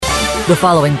The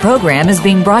following program is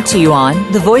being brought to you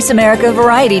on the Voice America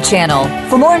Variety Channel.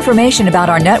 For more information about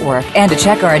our network and to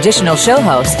check our additional show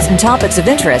hosts and topics of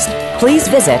interest, please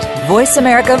visit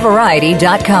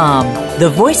voiceamericavariety.com. The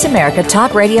Voice America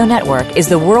Talk Radio Network is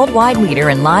the worldwide leader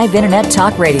in live Internet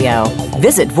talk radio.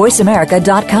 Visit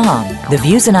voiceamerica.com. The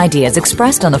views and ideas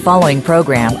expressed on the following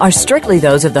program are strictly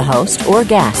those of the host or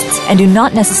guests and do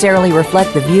not necessarily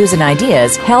reflect the views and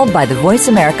ideas held by the Voice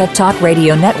America Talk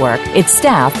Radio Network, its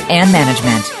staff, and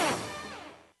management.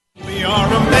 We are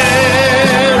America,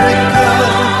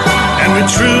 and we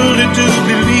truly do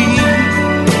believe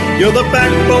you're the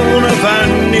backbone of our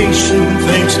nation.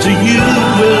 Thanks to you,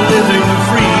 we're living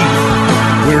free.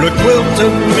 We're a quilt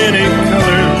of many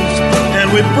colors,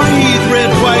 and we breathe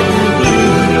red, white, and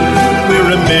blue.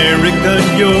 We're America,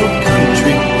 your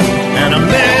country, and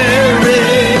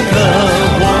America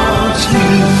wants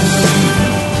you.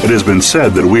 It has been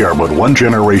said that we are but one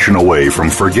generation away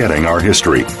from forgetting our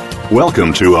history.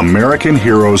 Welcome to American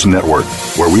Heroes Network,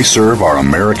 where we serve our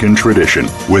American tradition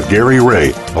with Gary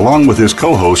Ray, along with his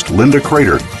co-host Linda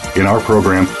Crater. In our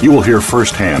program, you will hear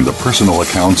firsthand the personal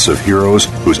accounts of heroes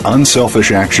whose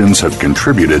unselfish actions have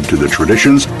contributed to the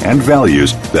traditions and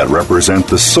values that represent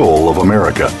the soul of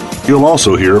America. You'll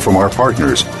also hear from our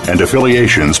partners and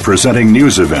affiliations presenting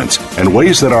news events and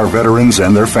ways that our veterans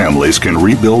and their families can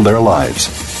rebuild their lives.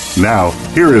 Now,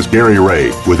 here is Gary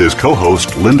Ray with his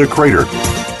co-host Linda Crater.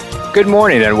 Good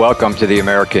morning and welcome to the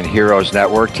American Heroes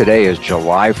Network. Today is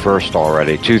July 1st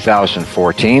already,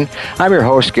 2014. I'm your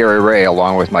host, Gary Ray,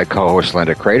 along with my co-host,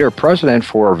 Linda Crater, president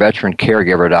for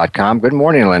VeteranCaregiver.com. Good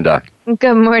morning, Linda.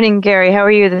 Good morning, Gary. How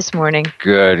are you this morning?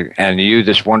 Good. And you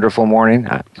this wonderful morning?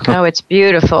 Oh, it's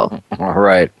beautiful. All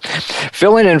right.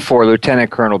 Filling in for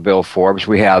Lieutenant Colonel Bill Forbes,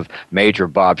 we have Major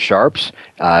Bob Sharps,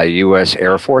 U.S.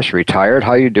 Air Force, retired.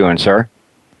 How you doing, sir?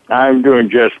 I'm doing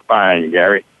just fine,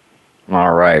 Gary.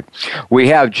 All right. We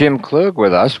have Jim Klug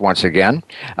with us once again.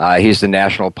 He's the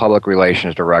National Public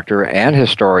Relations Director and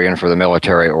historian for the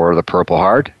Military Order of the Purple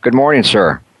Heart. Good morning,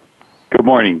 sir. Good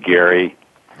morning, Gary.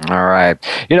 All right.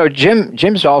 You know,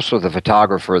 Jim's also the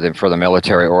photographer for the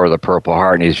Military Order of the Purple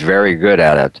Heart, and he's very good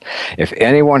at it. If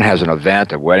anyone has an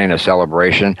event, a wedding, a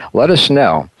celebration, let us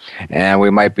know, and we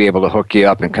might be able to hook you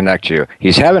up and connect you.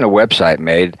 He's having a website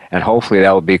made, and hopefully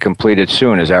that will be completed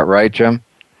soon. Is that right, Jim?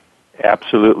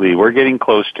 Absolutely. We're getting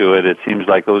close to it. It seems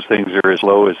like those things are as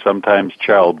slow as sometimes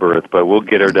childbirth, but we'll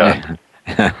get her done.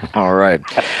 All right.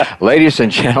 Ladies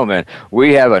and gentlemen,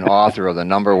 we have an author of the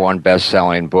 #1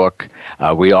 best-selling book.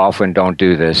 We often don't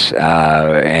do this,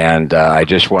 and I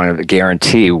just want to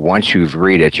guarantee once you've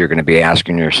read it, you're going to be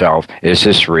asking yourself, is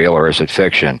this real or is it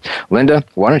fiction? Linda,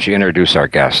 why don't you introduce our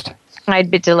guest? I'd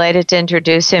be delighted to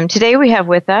introduce him. Today we have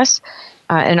with us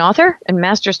an author and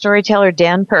master storyteller,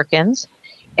 Dan Perkins.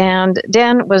 And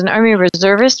Dan was an Army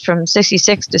reservist from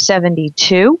 66 to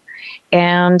 72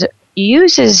 and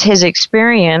uses his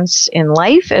experience in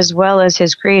life as well as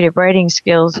his creative writing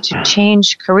skills to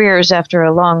change careers after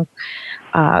a long,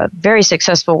 very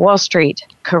successful Wall Street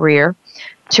career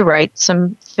to write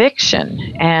some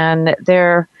fiction. And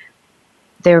they're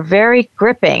very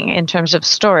gripping in terms of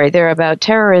story. They're about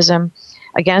terrorism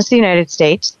against the United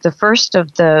States. The first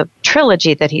of the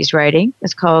trilogy that he's writing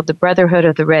is called The Brotherhood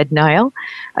of the Red Nile,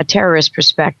 a terrorist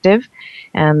perspective.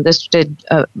 And this did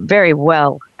very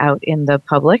well out in the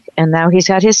public. And now he's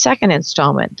got his second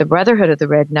installment, The Brotherhood of the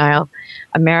Red Nile,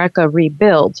 America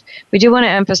Rebuilds. We do want to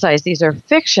emphasize these are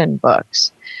fiction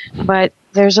books, but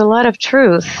there's a lot of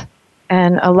truth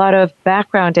and a lot of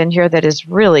background in here that is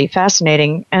really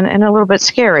fascinating and a little bit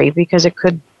scary because it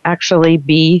could actually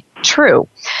be true.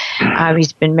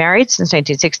 He's been married since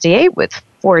 1968 with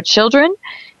 4 children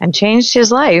and changed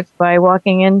his life by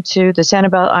walking into the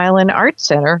Sanibel Island Art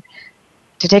Center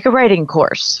to take a writing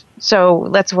course. So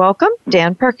let's welcome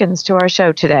Dan Perkins to our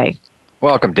show today.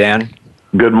 Welcome, Dan.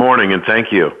 Good morning, and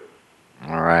thank you.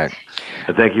 All right.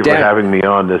 And thank you Dan, for having me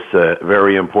on this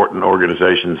very important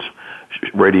organization's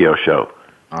radio show.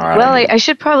 All right. Well, I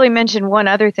should probably mention one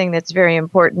other thing that's very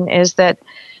important is that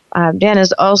Dan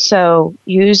has also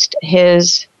used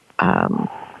his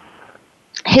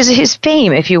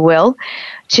fame, if you will,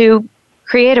 to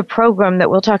create a program that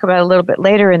we'll talk about a little bit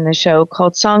later in the show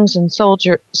called Songs and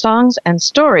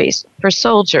Stories for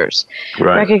Soldiers.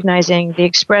 Right. Recognizing the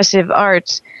expressive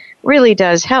arts really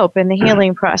does help in the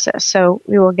healing process. So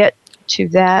we will get to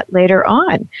that later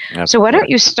on. That's so why don't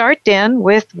great. you start, Dan,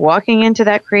 with walking into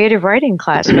that creative writing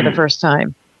class for the first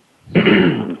time?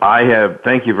 I have.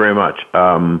 Thank you very much.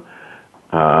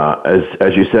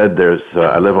 As you said,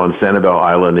 I live on Sanibel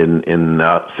Island in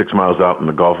 6 miles out in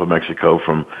the Gulf of Mexico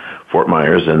from Fort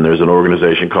Myers, and there's an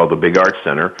organization called the Big Arts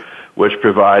Center, which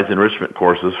provides enrichment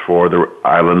courses for the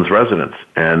island's residents.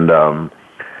 And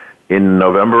in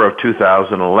November of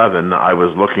 2011, I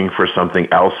was looking for something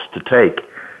else to take.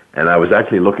 And I was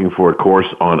actually looking for a course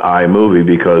on iMovie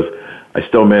because I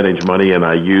still manage money and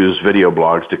I use video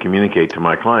blogs to communicate to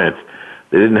my clients.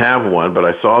 They didn't have one, but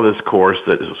I saw this course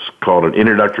that is called an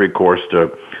introductory course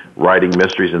to writing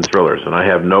mysteries and thrillers. And I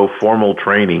have no formal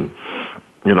training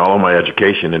in all of my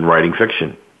education in writing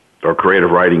fiction or creative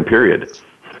writing, period.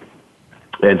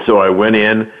 And so I went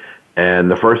in, and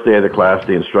the first day of the class,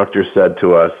 the instructor said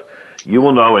to us, "You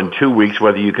will know in 2 weeks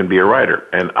whether you can be a writer."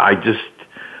 And I just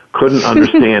couldn't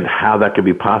understand how that could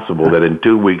be possible, that in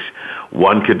 2 weeks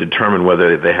one could determine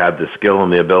whether they had the skill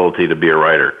and the ability to be a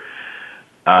writer.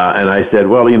 And I said,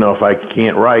 well, if I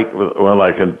can't write, well,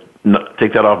 I can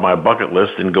take that off my bucket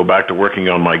list and go back to working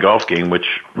on my golf game, which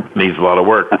needs a lot of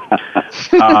work.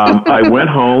 I went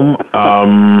home,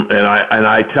 and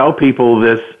I tell people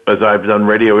this as I've done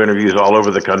radio interviews all over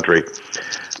the country.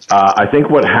 I think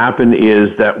what happened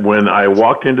is that when I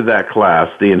walked into that class,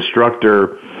 the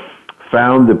instructor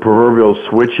found the proverbial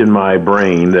switch in my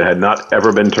brain that had not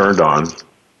ever been turned on,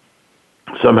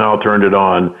 somehow turned it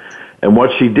on, and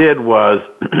what she did was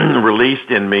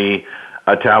released in me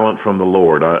a talent from the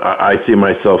Lord. I see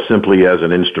myself simply as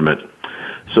an instrument.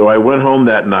 So I went home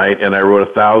that night and I wrote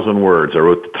 1,000 words. I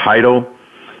wrote the title,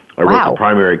 I wrote the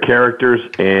primary characters,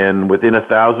 and within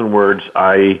 1,000 words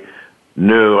I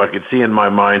knew, I could see in my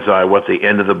mind's eye what the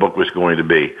end of the book was going to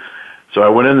be. So I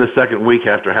went in the second week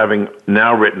after having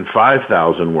now written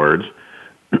 5,000 words,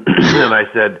 and I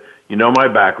said, my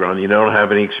background, don't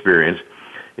have any experience.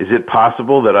 Is it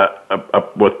possible that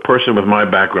a person with my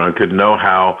background could know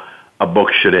how a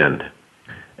book should end?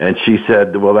 And she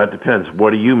said, well, that depends.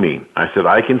 What do you mean? I said,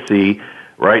 I can see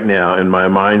right now in my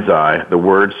mind's eye the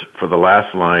words for the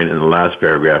last line in the last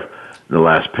paragraph in the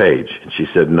last page. And she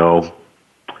said, no,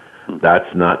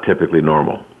 that's not typically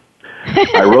normal.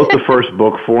 I wrote the first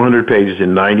book, 400 pages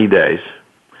in 90 days.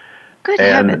 Good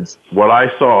and heavens. What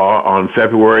I saw on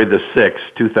February the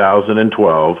 6th,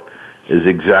 2012, is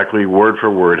exactly word for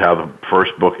word how the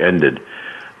first book ended.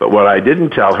 But what I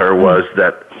didn't tell her was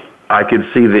that I could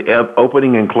see the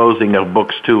opening and closing of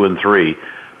books 2 and 3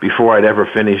 before I'd ever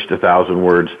finished 1,000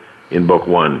 words in book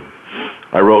 1.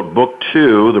 I wrote book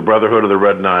 2, The Brotherhood of the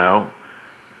Red Nile,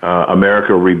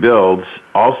 America Rebuilds,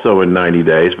 also in 90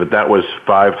 days, but that was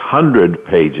 500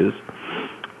 pages.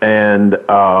 And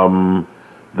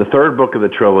the third book of the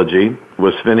trilogy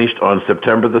was finished on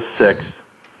September the 6th,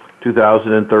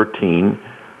 2013,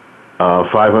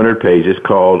 500 pages,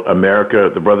 called America,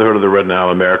 The Brotherhood of the Red Nile,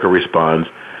 America Responds.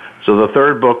 So the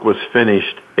third book was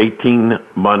finished 18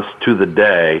 months to the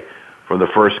day from the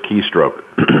first keystroke.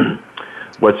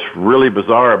 What's really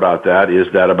bizarre about that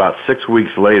is that about 6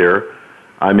 weeks later,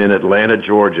 I'm in Atlanta,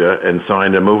 Georgia, and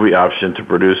signed a movie option to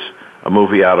produce a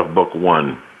movie out of book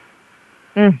 1.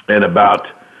 And about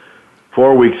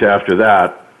 4 weeks after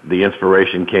that, the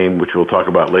inspiration came, which we'll talk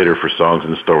about later, for Songs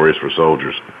and Stories for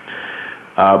Soldiers.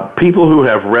 People who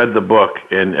have read the book,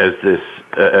 and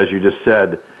as you just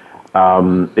said,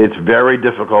 it's very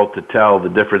difficult to tell the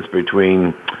difference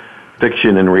between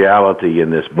fiction and reality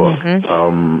in this book.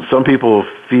 Some people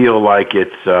feel like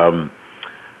it's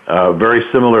very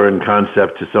similar in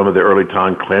concept to some of the early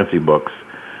Tom Clancy books.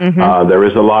 There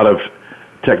is a lot of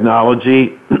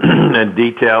technology and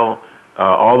detail.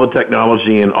 All the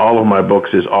technology in all of my books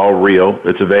is all real.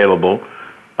 It's available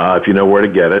if you know where to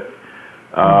get it.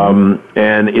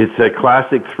 And it's a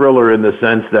classic thriller in the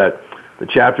sense that the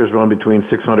chapters run between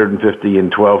 650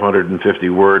 and 1,250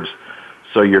 words,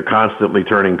 so you're constantly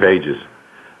turning pages.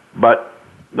 But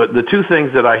the two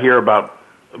things that I hear about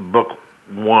book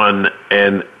 1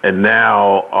 and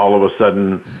now all of a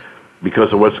sudden,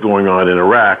 because of what's going on in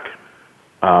Iraq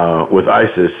with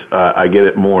ISIS, I get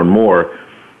it more and more.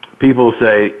 People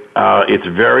say it's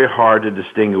very hard to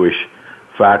distinguish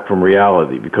fact from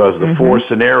reality because the 4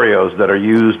 scenarios that are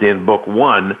used in book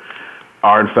 1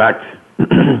 are in fact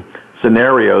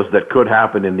scenarios that could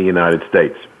happen in the United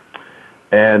States.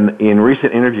 And in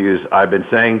recent interviews, I've been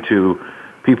saying to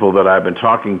people that I've been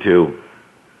talking to,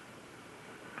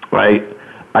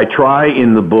 I try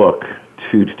in the book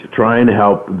to try and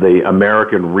help the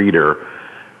American reader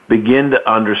begin to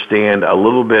understand a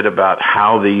little bit about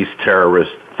how these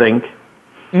terrorists think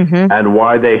and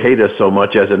why they hate us so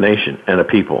much as a nation and a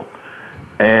people.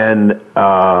 And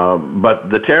but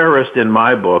the terrorists in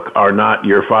my book are not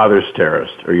your father's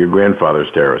terrorists or your grandfather's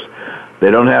terrorists.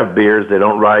 They don't have beards. They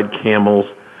don't ride camels.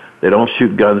 They don't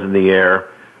shoot guns in the air,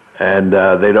 and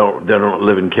they don't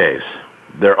live in caves.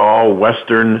 They're all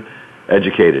Western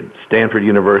educated. Stanford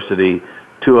University,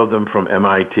 2 of them from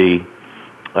MIT,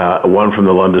 one from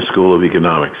the London School of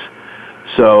Economics.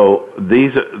 So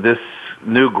this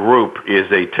new group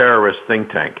is a terrorist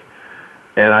think tank.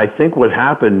 And I think what's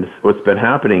been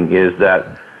happening is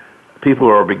that people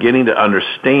are beginning to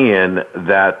understand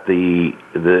that the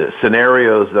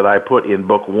scenarios that I put in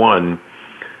book 1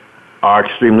 are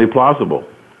extremely plausible.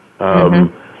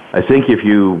 I think if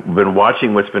you've been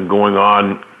watching what's been going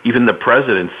on, even the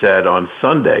president said on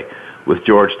Sunday with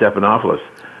George Stephanopoulos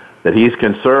that he's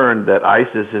concerned that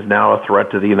ISIS is now a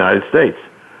threat to the United States.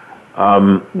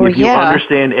 If you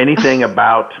understand anything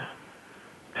about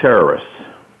terrorists,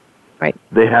 right,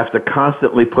 they have to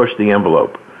constantly push the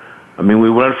envelope. I mean, we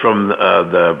went from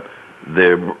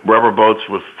the rubber boats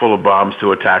with full of bombs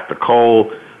to attack the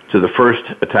coal, to the first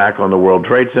attack on the World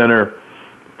Trade Center,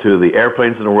 to the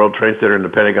airplanes in the World Trade Center and the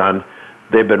Pentagon.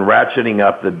 They've been ratcheting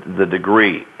up the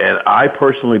degree. And I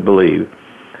personally believe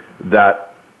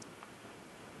that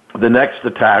the next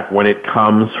attack, when it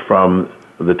comes from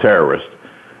the terrorist,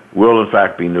 will in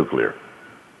fact be nuclear.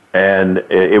 And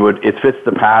it fits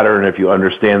the pattern, if you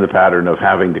understand the pattern of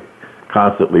having to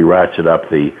constantly ratchet up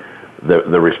the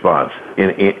response.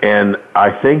 And I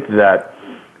think that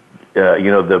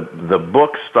the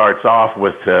book starts off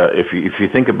with if you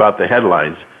think about the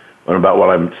headlines and about what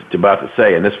I'm about to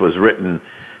say, and this was written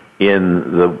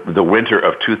in the winter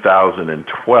of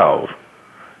 2012.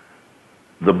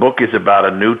 The book is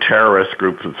about a new terrorist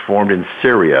group that's formed in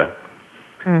Syria,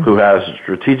 who has a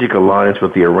strategic alliance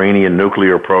with the Iranian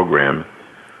nuclear program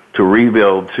to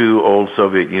rebuild 2 old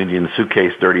Soviet Union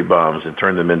suitcase dirty bombs and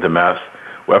turn them into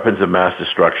weapons of mass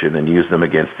destruction and use them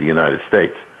against the United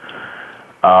States.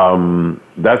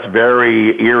 That's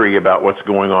very eerie about what's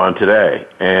going on today.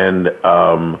 And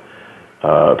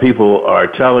people are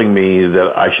telling me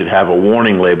that I should have a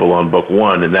warning label on book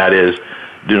 1, and that is,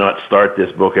 do not start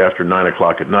this book after 9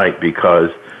 o'clock at night because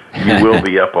you will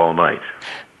be up all night.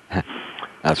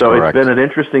 That's so correct. It's been an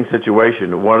interesting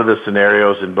situation. One of the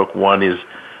scenarios in book 1 is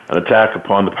an attack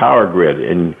upon the power grid.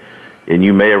 And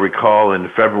you may recall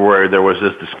in February there was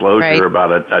this disclosure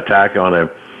about an attack on a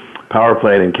power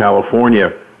plant in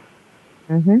California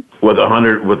with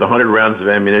 100 rounds of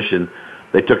ammunition.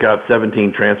 They took out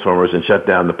 17 transformers and shut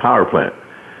down the power plant.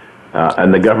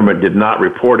 And the government did not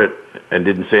report it and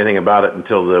didn't say anything about it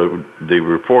until the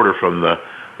reporter from the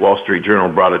Wall Street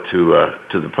Journal brought it to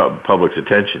the public's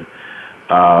attention.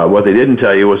 What they didn't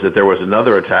tell you was that there was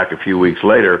another attack a few weeks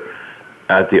later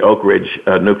at the Oak Ridge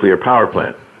nuclear power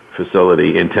plant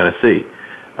facility in Tennessee.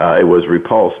 It was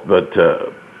repulsed, but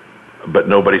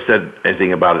nobody said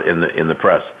anything about it in the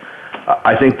press.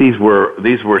 I think these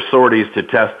were sorties to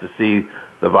test to see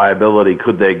the viability.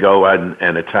 Could they go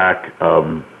and attack?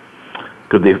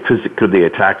 Could they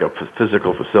attack a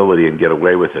physical facility and get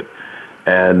away with it?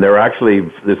 And there's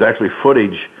actually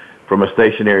footage from a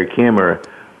stationary camera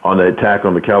on the attack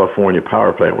on the California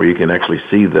power plant where you can actually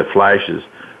see the flashes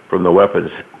from the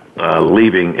weapons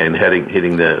leaving and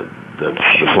hitting the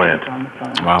plant.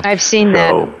 Wow. I've seen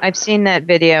that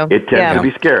video. It tends to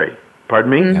be scary.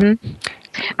 Pardon me?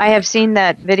 I have seen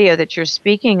that video that you're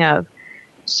speaking of.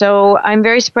 So I'm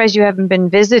very surprised you haven't been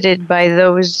visited by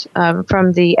those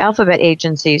from the alphabet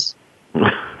agencies.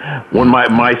 When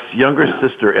my younger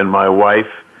sister and my wife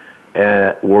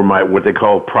were what they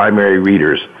call primary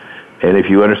readers. And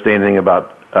if you understand anything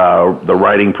about the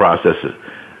writing processes,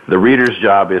 the reader's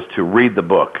job is to read the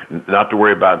book, not to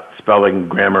worry about spelling,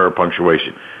 grammar, or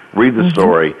punctuation. Read the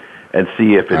story and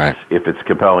see if it's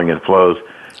compelling and flows.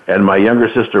 And my younger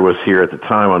sister was here at the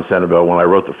time on Sanibel when I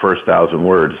wrote the first 1,000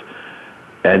 words.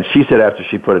 And she said after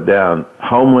she put it down,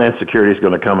 Homeland Security is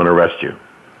going to come and arrest you.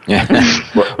 Yeah.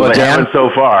 well, they haven't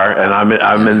so far, and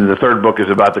I'm in the third book is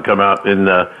about to come out in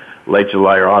late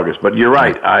July or August. But you're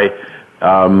right.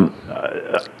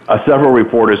 Several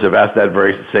reporters have asked that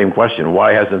very same question.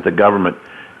 Why hasn't the government?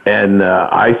 And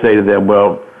I say to them,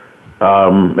 well,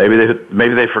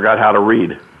 maybe they forgot how to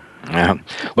read. Yeah.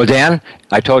 Well, Dan,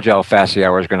 I told you how fast the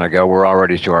hour is going to go. We're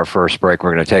already to our first break.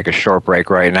 We're going to take a short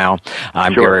break right now.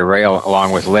 I'm Gary Ray,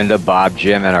 along with Linda, Bob,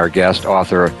 Jim, and our guest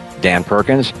author, Dan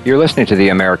Perkins. You're listening to the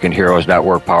American Heroes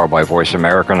Network, powered by Voice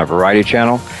America on the Variety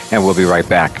Channel, and we'll be right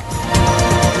back.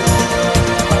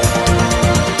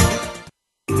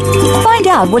 Find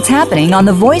out what's happening on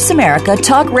the Voice America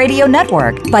Talk Radio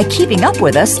Network by keeping up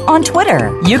with us on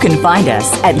Twitter. You can find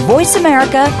us at Voice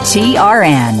America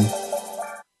TRN.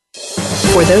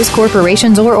 For those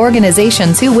corporations or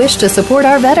organizations who wish to support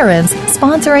our veterans,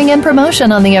 sponsoring and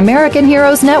promotion on the American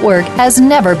Heroes Network has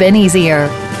never been easier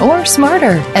or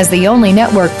smarter, as the only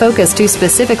network focused to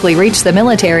specifically reach the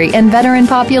military and veteran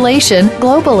population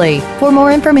globally. For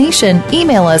more information,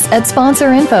 email us at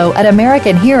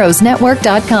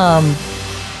sponsorinfo@AmericanHeroesNetwork.com.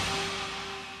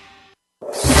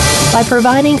 By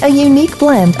providing a unique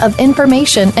blend of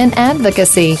information and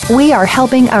advocacy, we are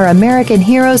helping our American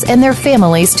heroes and their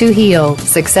families to heal,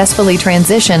 successfully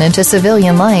transition into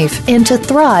civilian life, and to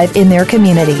thrive in their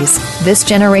communities. This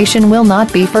generation will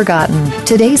not be forgotten.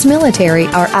 Today's military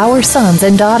are our sons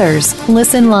and daughters.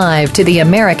 Listen live to the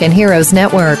American Heroes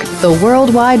Network, the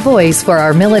worldwide voice for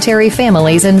our military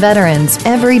families and veterans,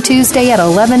 every Tuesday at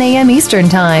 11 a.m. Eastern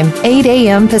Time, 8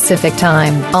 a.m. Pacific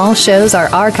Time. All shows are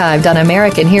archived on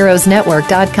AmericanHeroesNetwork.com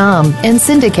and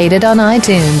syndicated on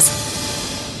iTunes.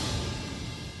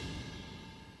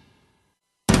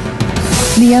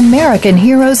 The American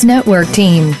Heroes Network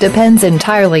team depends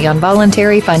entirely on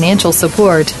voluntary financial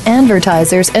support,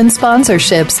 advertisers, and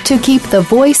sponsorships to keep the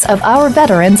voice of our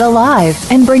veterans alive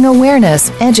and bring awareness,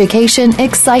 education,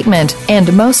 excitement,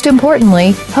 and most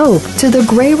importantly, hope to the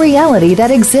gray reality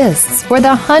that exists for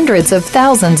the hundreds of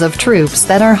thousands of troops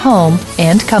that are home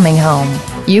and coming home.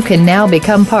 You can now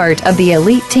become part of the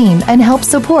elite team and help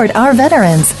support our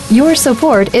veterans. Your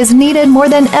support is needed more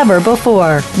than ever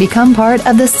before. Become part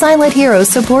of the Silent Heroes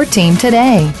support team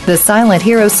today. The Silent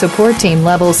Heroes support team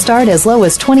levels start as low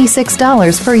as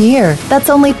 $26 per year. That's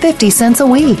only 50 cents a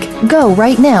week. Go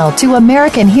right now to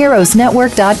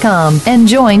AmericanHeroesNetwork.com and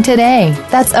join today.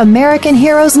 That's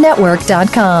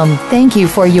AmericanHeroesNetwork.com. Thank you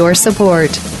for your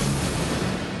support.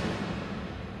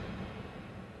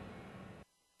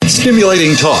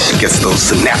 Stimulating talk. It gets those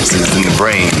synapses in the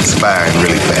brain firing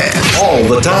really fast. All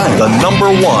the time. The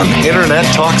 #1 Internet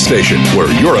talk station where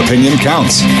your opinion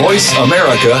counts.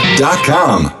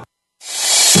 VoiceAmerica.com.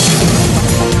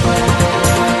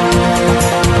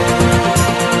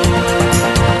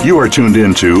 You are tuned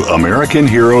into American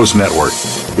Heroes Network.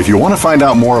 If you want to find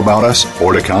out more about us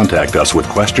or to contact us with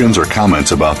questions or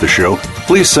comments about the show,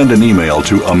 please send an email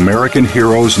to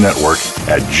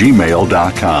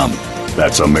AmericanHeroesNetwork@gmail.com.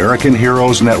 That's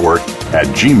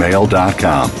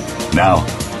AmericanHeroesNetwork@gmail.com. Now,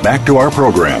 back to our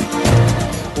program.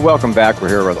 Welcome back. We're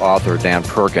here with author Dan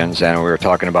Perkins, and we were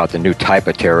talking about the new type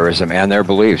of terrorism and their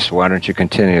beliefs. Why don't you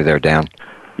continue there, Dan?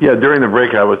 Yeah, during the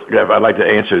break, I'd like to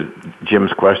answer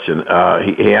Jim's question.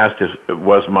 He asked if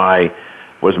was my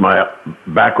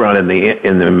background in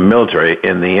the military,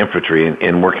 in the infantry,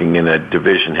 in working in a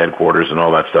division headquarters and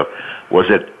all that stuff, was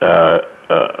it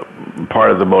part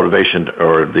of the motivation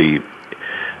or the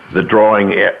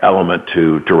drawing element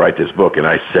to write this book? And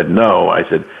I said no. I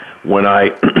said when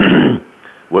I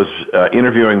was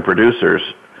interviewing producers,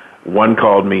 one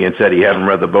called me and said he hadn't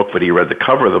read the book, but he read the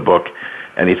cover of the book,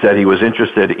 and he said he was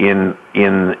interested in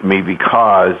me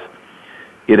because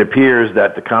it appears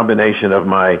that the combination of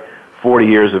my 40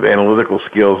 years of analytical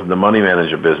skills in the money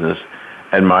manager business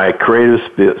and my creative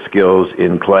skills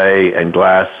in clay and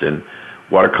glass and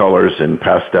watercolors and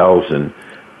pastels and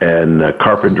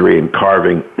carpentry and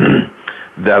carving,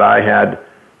 that I had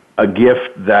a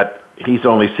gift that he's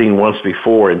only seen once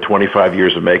before in 25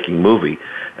 years of making movie,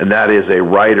 and that is a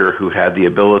writer who had the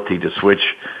ability to switch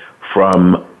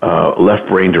from left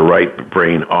brain to right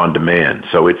brain on demand.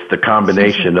 So it's the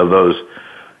combination of those,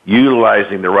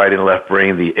 utilizing the right and left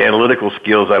brain. The analytical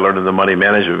skills I learned in the money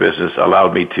management business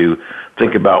allowed me to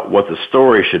think about what the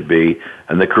story should be,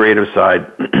 and the creative side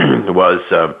was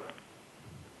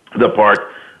the part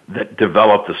that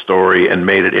developed the story and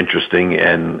made it interesting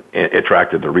and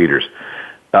attracted the readers.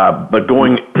 But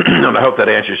going, I hope that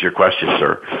answers your question,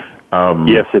 sir.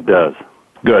 Yes, it does.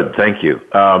 Good, thank you.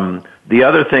 The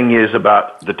other thing is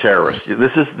about the terrorists.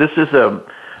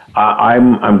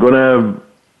 I'm going to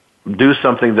do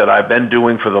something that I've been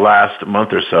doing for the last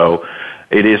month or so.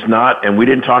 It is not, and we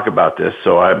didn't talk about this,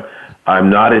 so I'm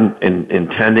not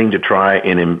intending to try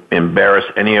and embarrass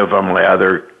any of my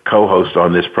other co-hosts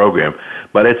on this program,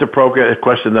 but it's a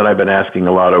question that I've been asking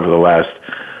a lot over the last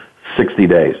 60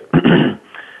 days.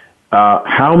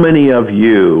 How many of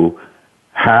you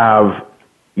have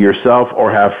yourself or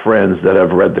have friends that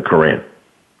have read the Quran?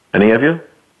 Any of you?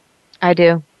 I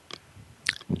do.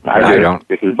 I don't.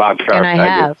 This is Bob Sharp. And I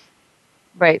have.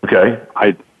 Right. Okay.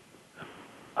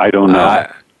 I don't know.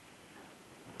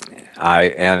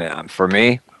 For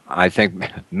me, I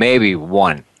think maybe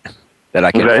one that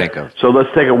I can think of. So let's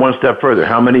take it one step further.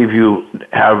 How many of you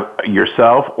have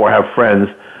yourself or have friends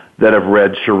that have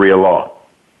read Sharia law?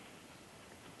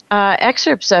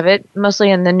 Excerpts of it, mostly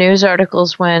in the news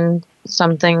articles when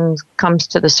something comes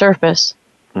to the surface.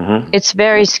 Mm-hmm. It's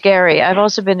very scary. I've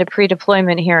also been to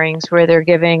pre-deployment hearings where they're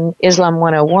giving Islam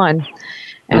 101,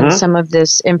 and some of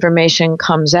this information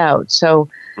comes out. So,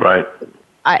 right.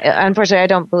 Unfortunately, I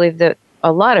don't believe that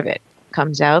a lot of it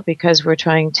comes out because we're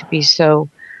trying to be so,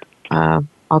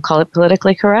 I'll call it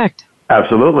politically correct.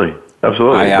 Absolutely.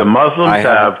 The Muslims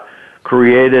have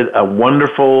created a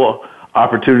wonderful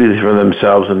opportunities for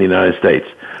themselves in the United States.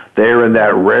 They are in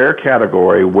that rare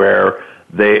category where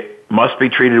they must be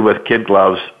treated with kid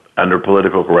gloves under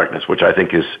political correctness, which I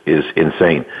think is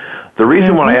insane. The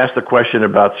reason why I asked the question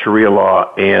about Sharia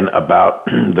law and about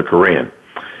the Quran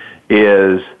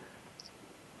is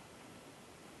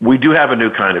we do have a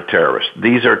new kind of terrorist.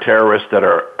 These are terrorists that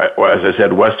are, as I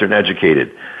said, Western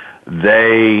educated.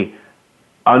 They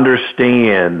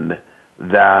understand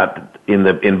that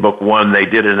in book 1 they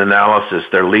did an analysis.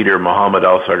 Their leader, Mohammed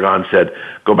al-Sargon, said,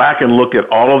 go back and look at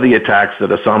all of the attacks that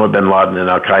Osama bin Laden and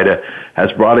al-Qaeda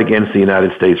has brought against the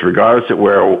United States, regardless of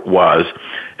where it was,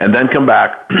 and then come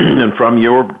back and from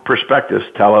your perspectives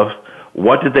tell us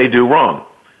what did they do wrong.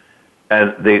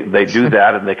 And they do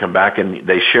that, and they come back and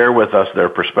they share with us their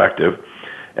perspective.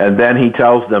 And then he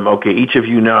tells them, okay, each of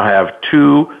you now have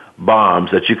 2 bombs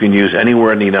that you can use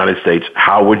anywhere in the United States.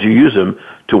 How would you use them?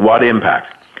 To what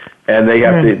impact? And they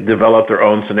have to develop their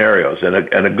own scenarios. And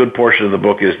a good portion of the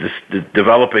book is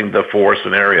developing the 4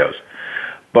 scenarios.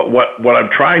 But what I'm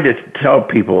trying to tell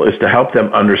people is to help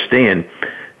them understand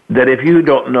that if you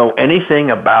don't know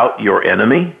anything about your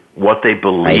enemy, what they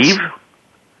believe,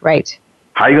 right.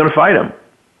 How are you going to fight them?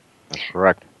 That's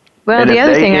correct. Well, the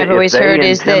other thing I've always heard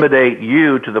is that if they intimidate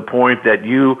you to the point that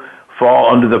you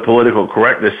fall under the political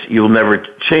correctness, you'll never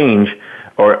change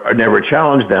or never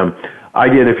challenge them. I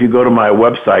did. If you go to my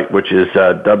website, which is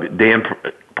Dan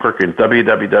Perkins,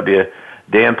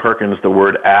 www.danperkins, the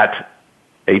word at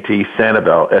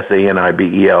Sanibel,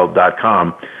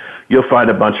 SANIBEL.com, you'll find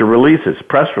a bunch of releases,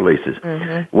 press releases.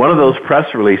 One of those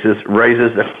press releases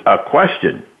raises a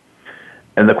question.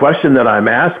 And the question that I'm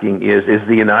asking is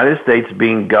the United States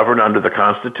being governed under the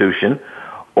Constitution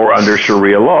or under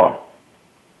Sharia law?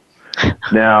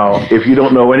 Now, if you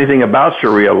don't know anything about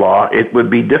Sharia law, it would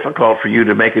be difficult for you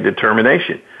to make a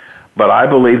determination. But I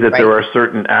believe that there are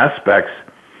certain aspects,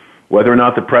 whether or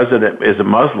not the president is a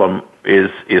Muslim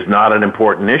is not an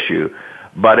important issue.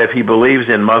 But if he believes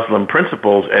in Muslim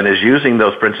principles and is using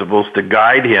those principles to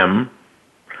guide him,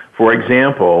 for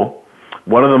example,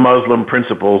 one of the Muslim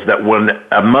principles that when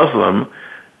a Muslim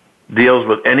deals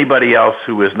with anybody else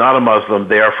who is not a Muslim,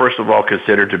 they are first of all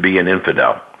considered to be an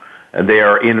infidel. And they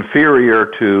are inferior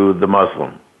to the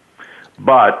Muslim.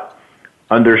 But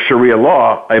under Sharia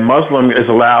law, a Muslim is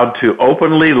allowed to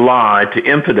openly lie to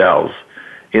infidels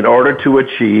in order to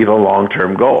achieve a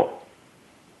long-term goal.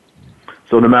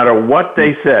 So no matter what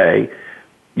they say,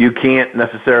 you can't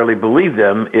necessarily believe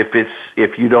them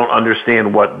if you don't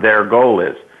understand what their goal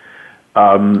is.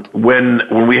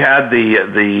 When we had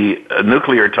the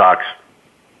nuclear talks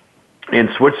in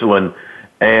Switzerland,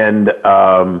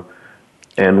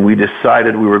 and we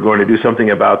decided we were going to do something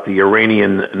about the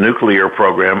Iranian nuclear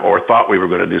program, or thought we were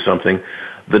going to do something,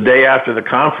 the day after the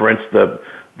conference,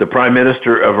 the Prime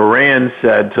Minister of Iran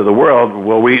said to the world,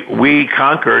 well, we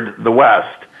conquered the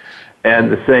West.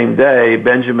 And the same day,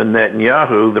 Benjamin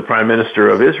Netanyahu, the Prime Minister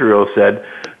of Israel, said,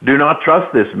 do not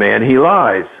trust this man, he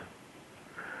lies.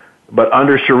 But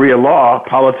under Sharia law,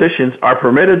 politicians are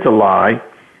permitted to lie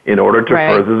in order to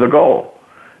further the goal.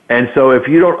 And so if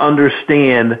you don't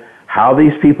understand how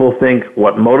these people think,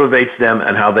 what motivates them,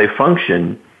 and how they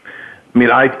function, I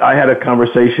mean, I had a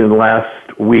conversation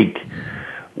last week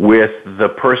with the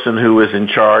person who is in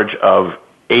charge of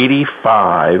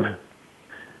 85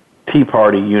 Tea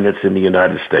Party units in the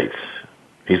United States.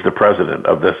 He's the president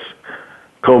of this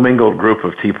commingled group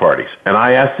of Tea Parties. And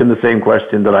I asked him the same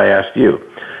question that I asked you.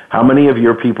 How many of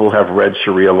your people have read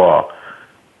Sharia law?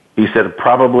 He said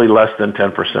probably less than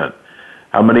 10%.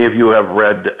 How many of you have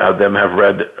read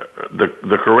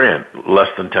the Quran? Less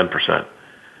than 10%.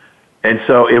 And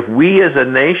so if we as a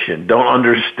nation don't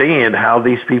understand how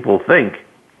these people think,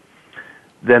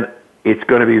 then it's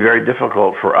going to be very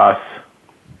difficult for us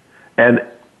and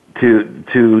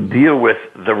to deal with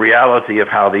the reality of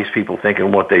how these people think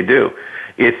and what they do.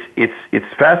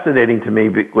 It's fascinating to me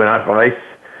when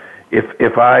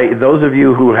those of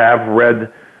you who have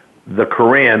read the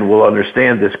Quran will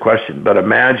understand this question, but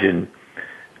imagine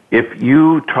if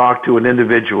you talk to an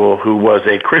individual who was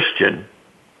a Christian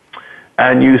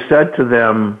and you said to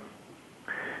them,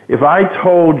 if I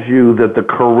told you that the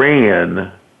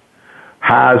Quran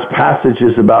has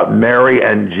passages about Mary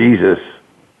and Jesus,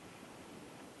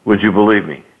 would you believe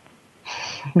me?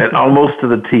 And almost to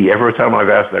the T, every time I've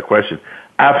asked that question,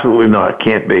 absolutely not,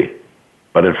 can't be.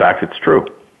 But in fact, it's true.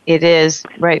 It is,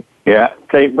 right. Yeah,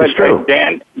 but it's true.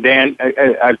 Dan,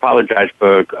 I apologize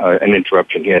for an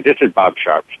interruption here. This is Bob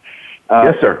Sharps.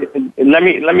 Yes, sir. Let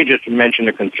me just mention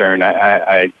a concern.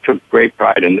 I took great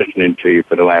pride in listening to you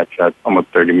for the last almost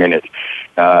 30 minutes.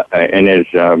 And as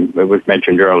it was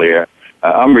mentioned earlier,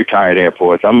 I'm retired Air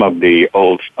Force. I'm of the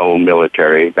old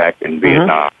military back in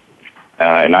Vietnam.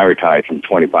 And I retired some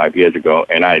 25 years ago,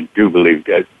 and I do believe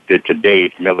that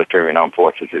today's military and armed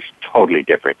forces is totally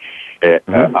different.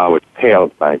 I was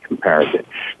paled by comparison.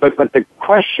 But the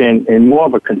question, and more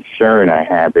of a concern I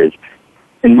have is,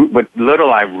 and what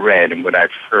little I've read and what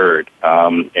I've heard,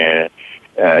 a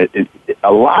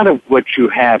lot of what you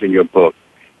have in your book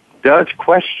does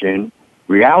question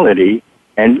reality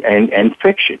and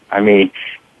fiction. I mean,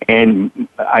 and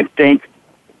I think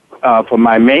for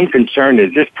my main concern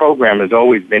is this program has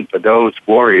always been for those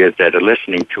warriors that are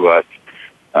listening to us,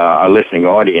 our listening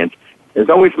audience, is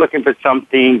always looking for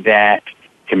something that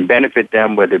can benefit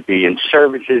them, whether it be in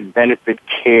services, benefit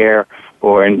care,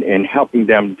 or in helping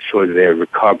them toward their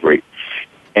recovery.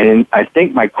 And I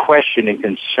think my question and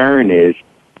concern is,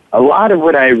 a lot of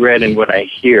what I read and what I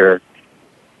hear,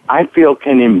 I feel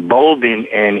can embolden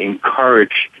and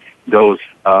encourage those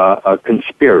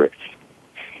conspirators.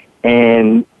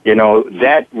 And, you know,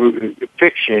 that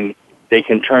fiction, they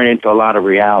can turn into a lot of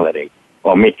reality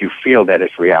or make you feel that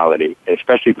it's reality,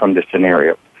 especially from the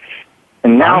scenario.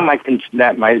 And now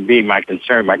that might be my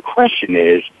concern. My question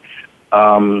is,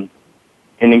 in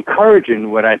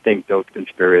encouraging what I think those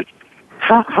conspirators,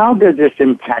 how does this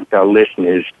impact our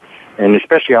listeners, and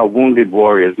especially our wounded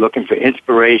warriors looking for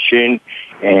inspiration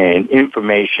and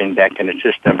information that can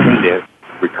assist them in their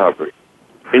recovery?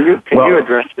 Can you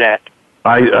address that?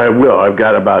 I will. I've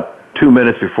got about 2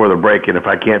 minutes before the break, and if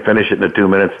I can't finish it in the 2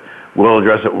 minutes, we'll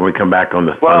address it when we come back on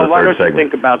the third segment. Well, why don't you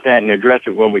think about that and address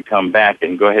it when we come back,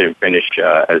 and go ahead and finish.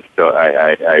 I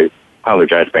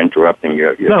apologize for interrupting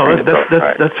you. No,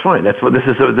 that's fine. That's what this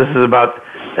is. This is about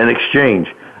an exchange.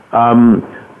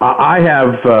 I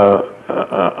have,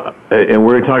 and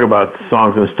we're going to talk about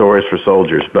songs and stories for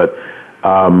soldiers, but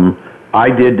I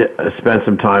did spend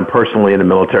some time personally in a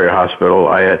military hospital.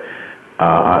 I had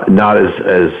not as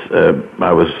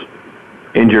I was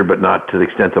injured, but not to the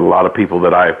extent that a lot of people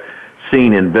that I've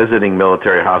seen in visiting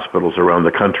military hospitals around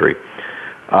the country.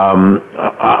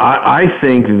 I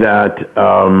think that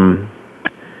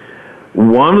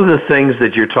one of the things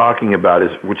that you're talking about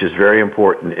is, which is very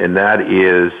important, and that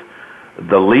is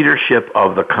the leadership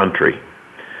of the country.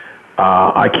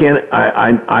 I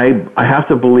have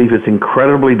to believe it's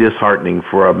incredibly disheartening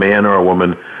for a man or a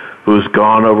woman who's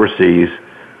gone overseas,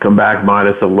 come back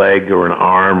minus a leg or an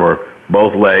arm or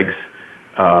both legs,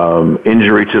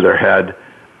 injury to their head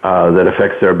that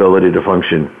affects their ability to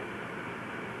function,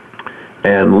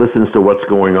 and listens to what's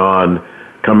going on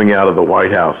coming out of the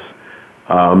White House.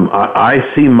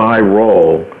 I see my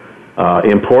role,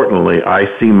 importantly, I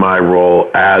see my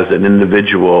role as an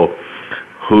individual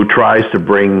who tries to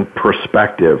bring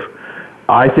perspective.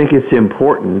 I think it's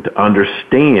important to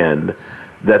understand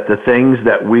that the things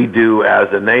that we do as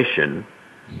a nation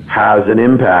has an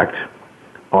impact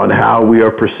on how we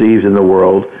are perceived in the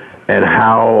world and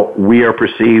how we are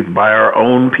perceived by our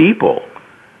own people,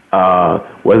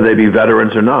 whether they be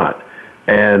veterans or not.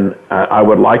 And I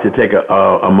would like to take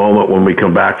a moment when we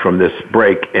come back from this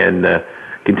break and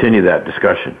continue that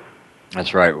discussion.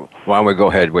 That's right. Why don't we go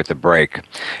ahead with the break?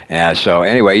 So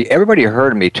anyway, everybody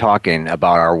heard me talking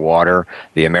about our water.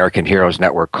 The American Heroes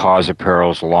Network Cause of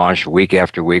Perils launched week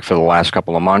after week for the last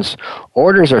couple of months.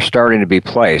 Orders are starting to be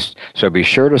placed, so be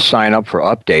sure to sign up for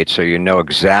updates so you know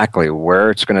exactly where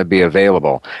it's going to be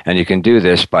available. And you can do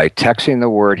this by texting the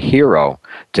word HERO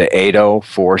to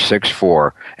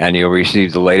 80464, and you'll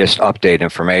receive the latest update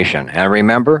information. And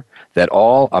remember that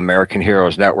all American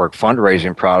Heroes Network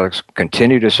fundraising products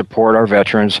continue to support our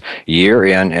veterans year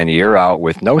in and year out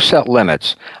with no set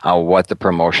limits on what the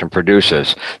promotion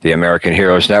produces. The American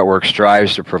Heroes Network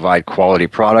strives to provide quality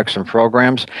products and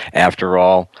programs. After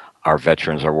all, our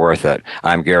veterans are worth it.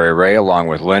 I'm Gary Ray, along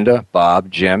with Linda,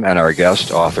 Bob, Jim, and our guest,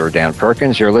 author Dan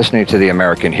Perkins. You're listening to the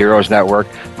American Heroes Network,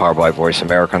 powered by Voice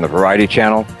America on the Variety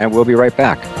Channel, and we'll be right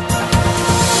back.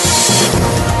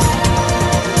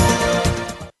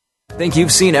 Think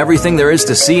you've seen everything there is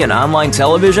to see in online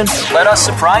television? Let us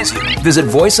surprise you. Visit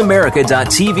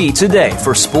voiceamerica.tv today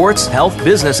for sports, health,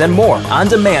 business, and more on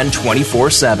demand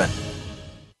 24/7.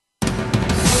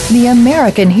 The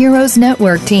American Heroes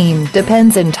Network team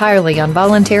depends entirely on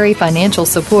voluntary financial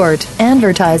support,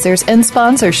 advertisers, and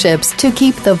sponsorships to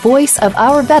keep the voice of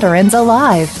our veterans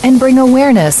alive and bring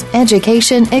awareness,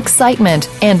 education, excitement,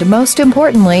 and most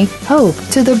importantly, hope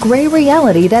to the gray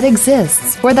reality that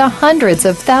exists for the hundreds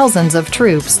of thousands of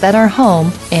troops that are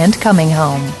home and coming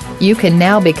home. You can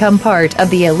now become part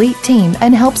of the elite team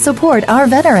and help support our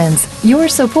veterans. Your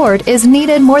support is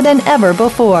needed more than ever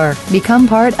before. Become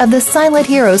part of the Silent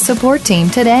Heroes support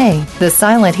team today. The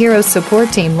Silent Heroes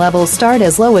support team levels start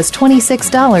as low as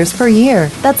 $26 per year.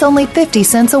 That's only 50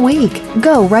 cents a week.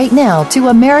 Go right now to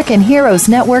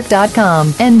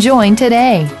AmericanHeroesNetwork.com and join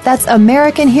today. That's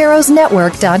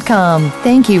AmericanHeroesNetwork.com.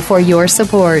 Thank you for your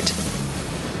support.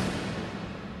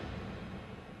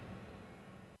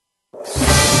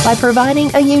 By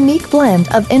providing a unique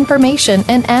blend of information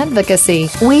and advocacy,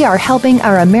 we are helping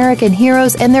our American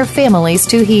heroes and their families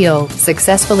to heal,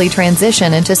 successfully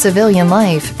transition into civilian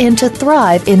life, and to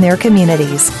thrive in their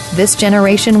communities. This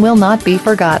generation will not be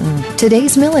forgotten.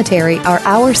 Today's military are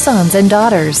our sons and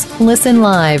daughters. Listen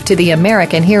live to the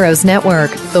American Heroes Network,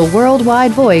 the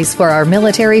worldwide voice for our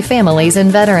military families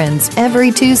and veterans, every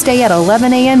Tuesday at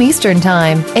 11 a.m. Eastern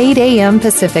Time, 8 a.m.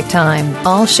 Pacific Time.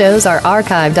 All shows are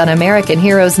archived on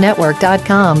AmericanHeroesNetwork.com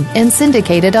and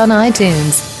syndicated on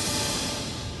iTunes.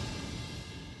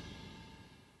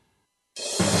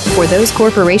 For those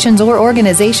corporations or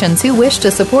organizations who wish to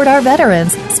support our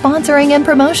veterans, sponsoring and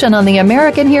promotion on the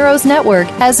American Heroes Network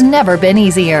has never been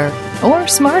easier or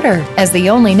smarter. As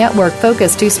the only network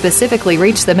focused to specifically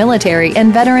reach the military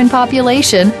and veteran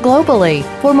population globally.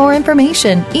 For more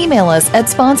information, email us at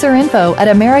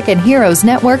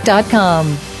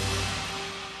sponsorinfo@AmericanHeroesNetwork.com.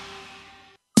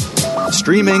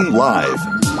 Streaming live,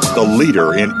 the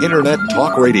leader in Internet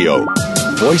talk radio,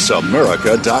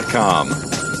 VoiceAmerica.com.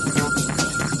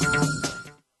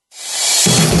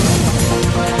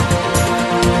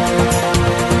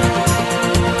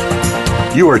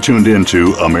 You are tuned in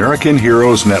to American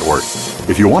Heroes Network.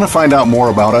 If you want to find out more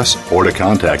about us or to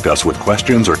contact us with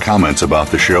questions or comments about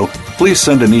the show, please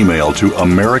send an email to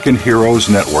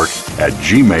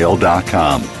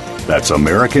AmericanHeroesNetwork@gmail.com. That's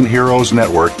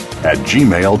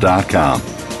AmericanHeroesNetwork@gmail.com.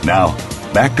 Now,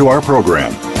 back to our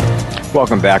program.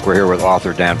 Welcome back. We're here with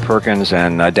author Dan Perkins.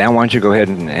 And Dan, why don't you go ahead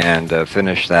and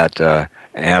finish that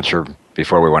answer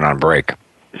before we went on break?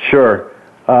 Sure.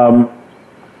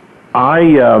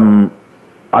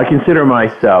 I consider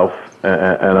myself,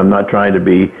 and I'm not trying to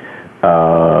be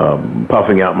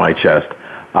puffing out my chest,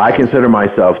 I consider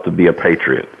myself to be a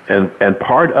patriot. And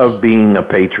part of being a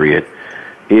patriot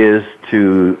is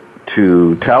to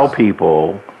tell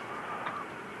people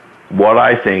what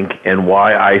I think and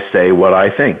why I say what I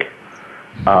think.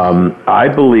 I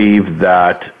believe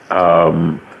that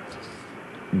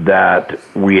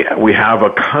we have a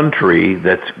country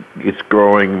it's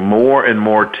growing more and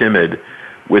more timid,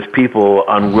 with people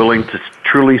unwilling to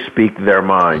truly speak their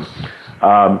mind.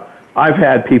 I've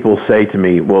had people say to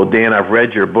me, "Well, Dan, I've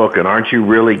read your book, and aren't you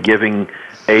really giving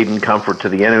aid and comfort to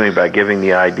the enemy by giving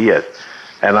the ideas?"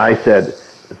 And I said,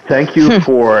 "Thank you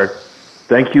for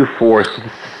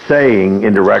saying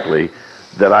indirectly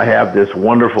that I have this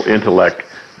wonderful intellect,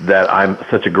 that I'm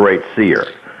such a great seer."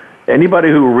 Anybody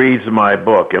who reads my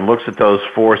book and looks at those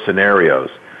 4 scenarios,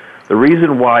 the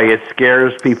reason why it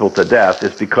scares people to death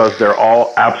is because they're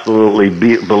all absolutely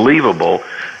believable,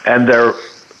 and they're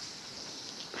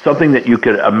something that you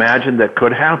could imagine that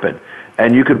could happen.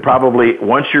 And you could probably,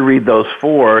 once you read those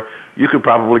 4, you could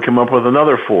probably come up with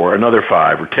another 4, another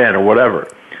 5, or 10, or whatever.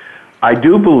 I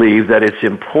do believe that it's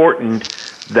important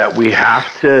that we have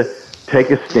to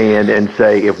take a stand and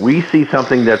say, if we see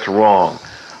something that's wrong,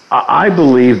 I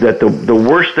believe that the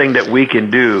worst thing that we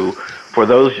can do for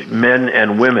those men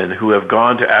and women who have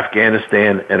gone to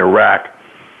Afghanistan and Iraq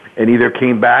and either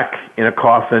came back in a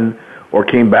coffin or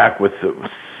came back with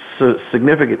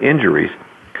significant injuries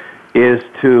is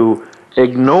to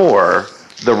ignore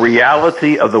the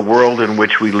reality of the world in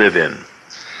which we live in,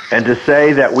 and to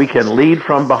say that we can lead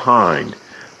from behind,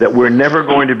 that we're never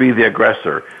going to be the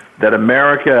aggressor, that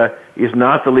America is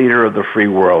not the leader of the free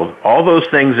world. All those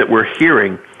things that we're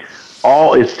hearing,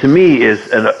 all is, to me, is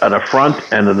an affront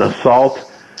and an assault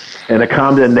and a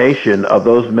condemnation of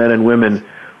those men and women,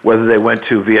 whether they went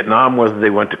to Vietnam, whether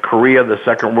they went to Korea, the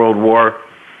Second World War,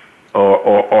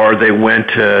 or they went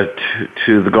to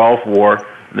the Gulf War,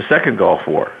 the Second Gulf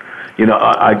War. You know,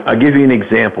 I give you an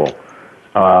example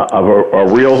of a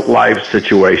real life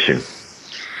situation.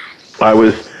 I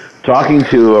was talking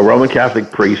to a Roman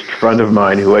Catholic priest friend of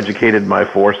mine who educated my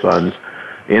 4 sons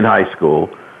in high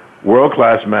school,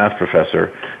 world-class math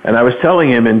professor, and I was telling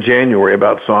him in January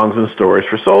about songs and stories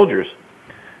for soldiers.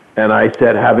 And I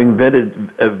said, having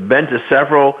been to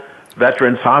several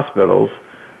veterans' hospitals,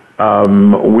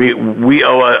 we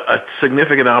owe a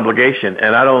significant obligation,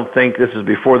 and I don't think this is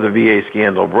before the VA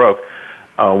scandal broke,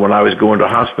 when I was going to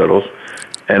hospitals,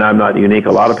 and I'm not unique.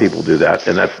 A lot of people do that,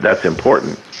 and that's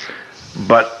important.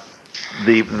 But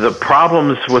the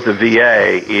problems with the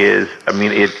VA is, I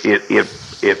mean,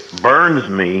 it burns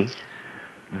me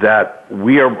that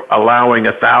we are allowing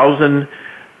 1,000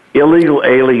 illegal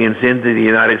aliens into the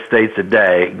United States a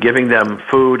day, giving them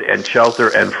food and shelter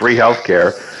and free health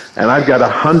care, and I've got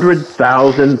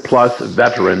 100,000 plus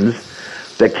veterans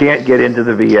that can't get into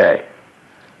the VA.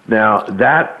 Now,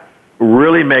 that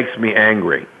really makes me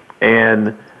angry, and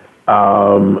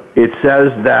it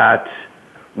says that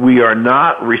we are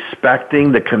not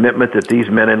respecting the commitment that these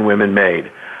men and women made.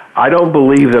 I don't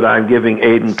believe that I'm giving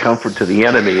aid and comfort to the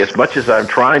enemy as much as I'm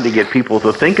trying to get people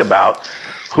to think about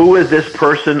who is this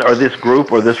person or this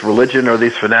group or this religion or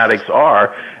these fanatics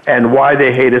are and why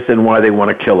they hate us and why they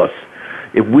want to kill us.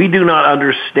 If we do not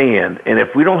understand, and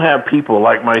if we don't have people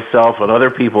like myself and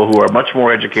other people who are much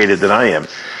more educated than I am,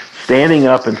 standing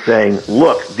up and saying,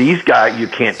 look, these guys, you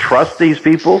can't trust these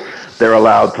people. They're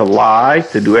allowed to lie,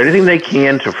 to do anything they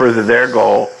can to further their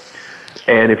goal.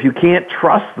 And if you can't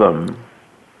trust them,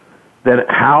 then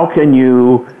how can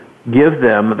you give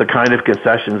them the kind of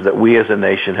concessions that we as a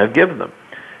nation have given them?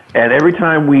 And every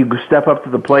time we step up to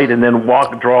the plate and then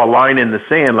draw a line in the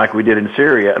sand like we did in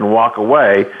Syria and walk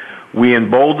away, we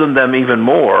embolden them even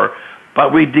more,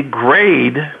 but we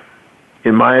degrade,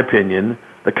 in my opinion,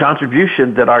 the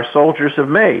contribution that our soldiers have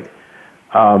made.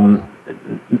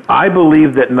 I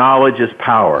believe that knowledge is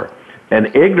power,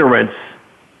 and ignorance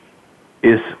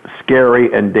is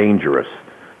scary and dangerous.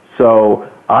 So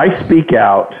I speak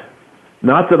out,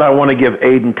 not that I want to give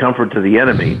aid and comfort to the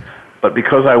enemy, but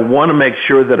because I want to make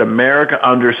sure that America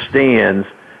understands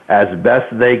as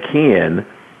best they can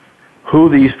who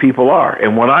these people are.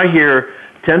 And when I hear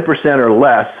 10% or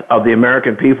less of the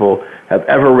American people have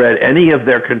ever read any of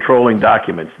their controlling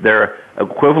documents, their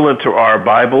equivalent to our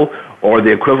Bible or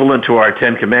the equivalent to our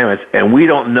Ten Commandments, and we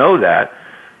don't know that,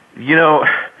 you know,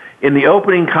 in the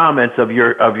opening comments of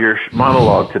your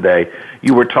monologue today,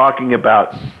 you were talking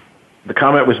about, the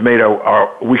comment was made,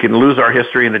 we can lose our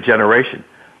history in a generation.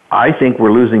 I think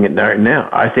we're losing it now.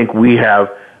 I think we have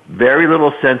very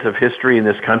little sense of history in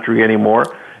this country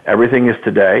anymore. Everything is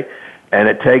today. And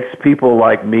it takes people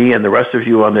like me and the rest of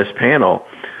you on this panel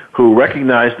who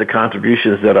recognize the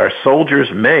contributions that our soldiers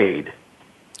made,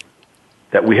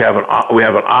 that we have an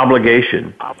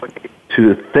obligation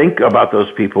to think about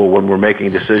those people when we're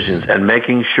making decisions and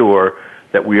making sure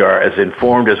that we are as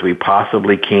informed as we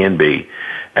possibly can be.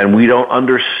 And we don't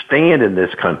understand in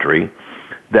this country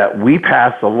that we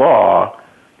pass a law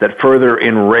that further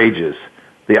enrages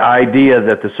the idea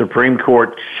that the Supreme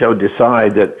Court shall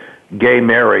decide that gay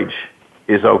marriage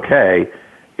is okay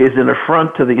is an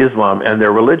affront to the Islam and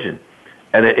their religion,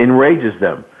 and it enrages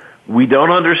them. We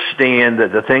don't understand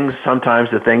that sometimes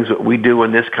the things that we do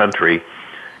in this country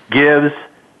gives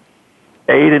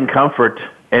aid and comfort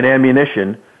and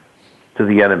ammunition to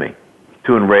the enemy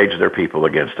to enrage their people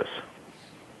against us.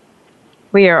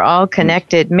 We are all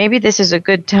connected. Maybe this is a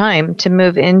good time to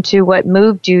move into what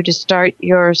moved you to start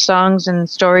your Songs and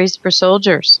Stories for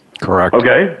Soldiers. Correct.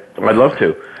 Okay, I'd love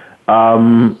to.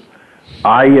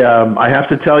 I have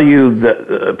to tell you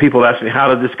that people ask me,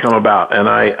 how did this come about? And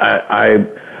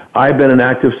I've been an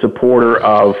active supporter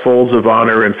of Folds of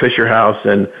Honor and Fisher House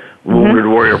and Wounded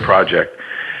Warrior Project.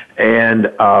 And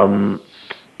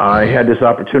I had this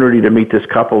opportunity to meet this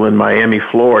couple in Miami,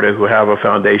 Florida, who have a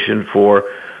foundation for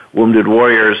Wounded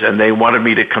Warriors, and they wanted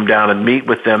me to come down and meet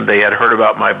with them. They had heard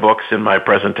about my books and my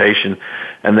presentation,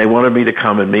 and they wanted me to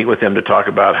come and meet with them to talk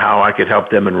about how I could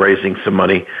help them in raising some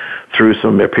money through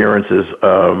some appearances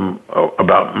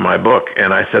about my book.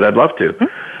 And I said I'd love to.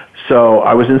 So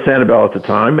I was in Sanibel at the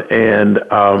time, and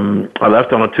I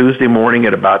left on a Tuesday morning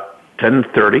at about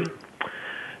 10:30.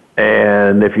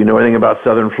 And if you know anything about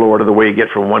southern Florida, the way you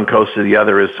get from one coast to the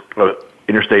other is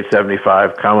Interstate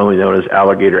 75, commonly known as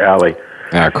Alligator Alley.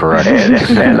 Yeah, correct.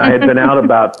 And I had been out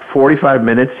about 45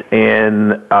 minutes,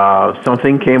 and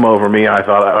something came over me. I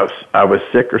thought I was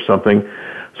sick or something,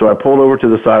 so I pulled over to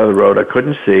the side of the road. I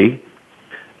couldn't see,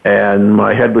 and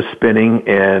my head was spinning.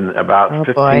 And about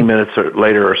 15 minutes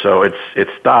later or so, it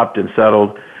stopped and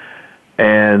settled,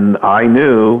 and I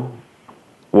knew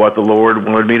what the Lord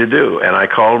wanted me to do. And I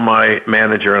called my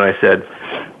manager and I said,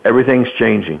 everything's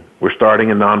changing. We're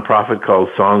starting a nonprofit called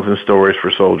Songs and Stories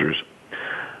for Soldiers.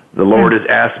 The Lord has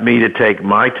asked me to take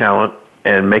my talent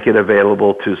and make it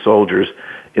available to soldiers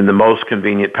in the most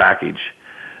convenient package.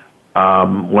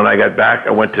 When I got back,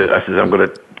 I said, I'm going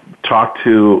to talk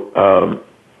to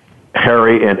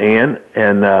Harry and Ann,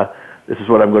 and this is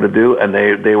what I'm going to do. And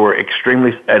they were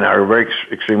extremely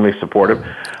supportive.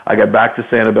 I got back to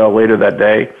Sanibel later that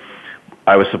day.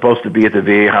 I was supposed to be at the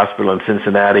VA hospital in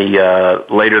Cincinnati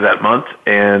later that month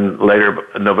and later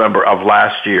November of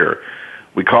last year.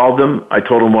 We called them. I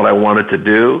told them what I wanted to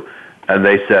do, and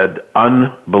they said,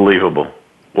 unbelievable.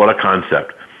 What a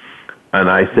concept. And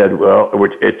I said, well,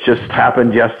 it just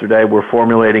happened yesterday. We're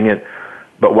formulating it.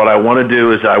 But what I want to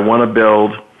do is I want to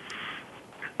build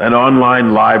an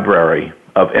online library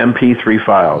of MP3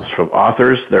 files from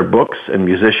authors, their books, and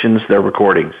musicians, their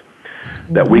recordings,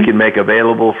 that we can make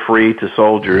available free to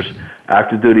soldiers,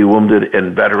 active duty wounded,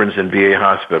 and veterans in VA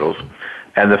hospitals.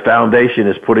 And the foundation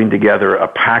is putting together a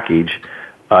package,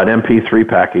 an MP3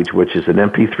 package, which is an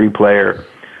MP3 player,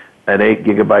 an 8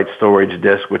 gigabyte storage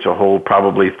disk, which will hold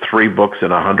probably 3 books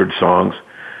and 100 songs,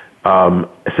 a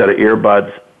set of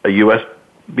earbuds, a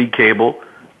USB cable,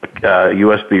 a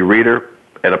USB reader,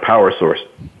 and a power source,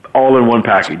 all in one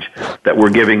package that we're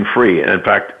giving free. And in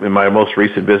fact, in my most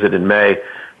recent visit in May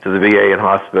to the VA and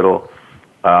hospital,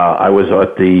 I was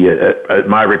at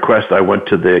my request, I went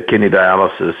to the kidney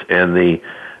dialysis and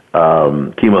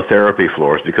the chemotherapy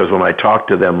floors, because when I talked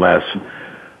to them last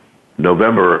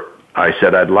November, I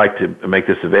said I'd like to make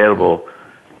this available,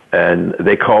 and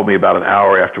they called me about an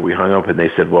hour after we hung up, and they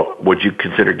said, well, would you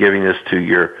consider giving this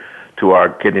to our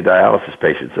kidney dialysis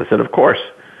patients? I said, of course.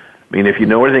 I mean, if you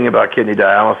know anything about kidney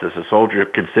dialysis, a soldier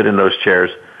can sit in those chairs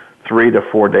 3 to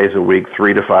 4 days a week,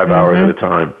 3 to 5 hours at a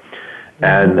time.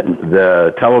 And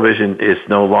the television is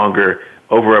no longer,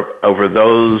 over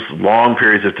those long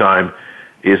periods of time,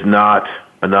 is not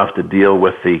enough to deal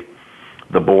with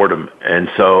the boredom. And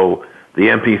so the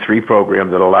MP3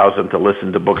 program that allows them to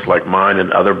listen to books like mine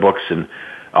and other books and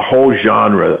a whole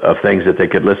genre of things that they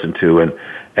could listen to,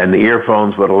 and the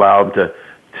earphones would allow them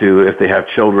to, if they have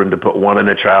children, to put one in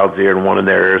a child's ear and one in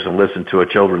their ears and listen to a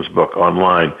children's book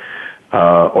online,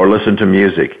 or listen to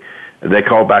music. And they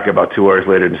called back about 2 hours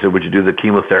later and said, would you do the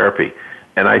chemotherapy?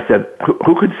 And I said,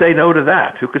 who could say no to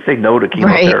that? Who could say no to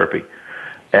chemotherapy?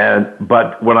 Right.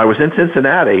 But when I was in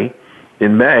Cincinnati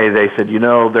in May, they said,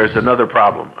 there's another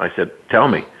problem. I said, tell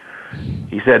me.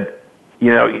 He said,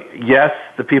 yes,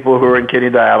 the people who are in kidney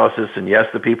dialysis, and yes,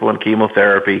 the people in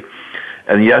chemotherapy,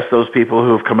 and yes, those people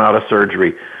who have come out of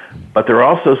surgery, but there are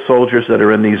also soldiers that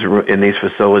are in these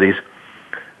facilities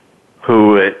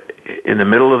who, in the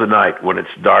middle of the night when it's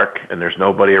dark and there's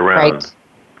nobody around, right,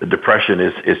 the depression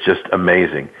is just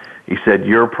amazing. He said,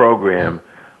 your program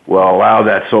will allow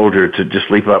that soldier to just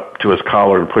leap up to his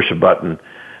collar and push a button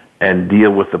and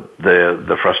deal with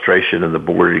the frustration and the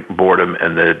boredom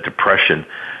and the depression.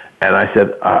 And I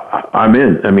said, I'm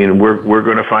in. I mean, we're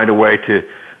going to find a way to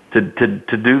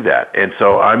do that. And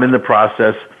so I'm in the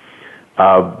process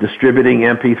of distributing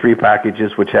MP3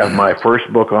 packages, which have my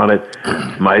first book on it.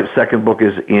 My second book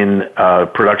is in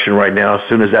production right now. As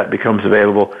soon as that becomes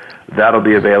available, that'll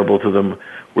be available to them.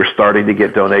 We're starting to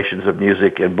get donations of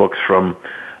music and books from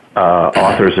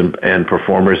authors and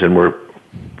performers, and we're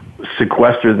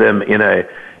sequester them in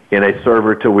a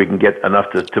server till we can get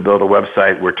enough to build a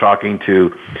website. We're talking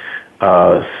to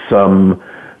some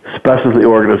specialty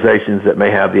organizations that may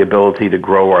have the ability to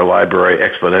grow our library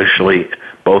exponentially,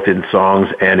 both in songs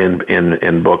and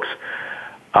in books.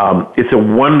 It's a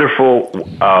wonderful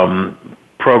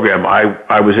program.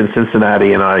 I was in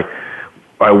Cincinnati, and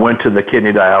I went to the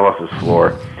kidney dialysis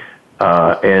floor,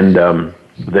 and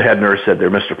the head nurse said there,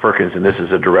 Mr. Perkins, and this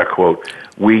is a direct quote,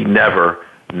 we never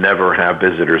have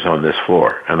visitors on this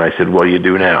floor. And I said, well, you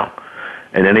do now.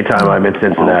 And anytime I'm in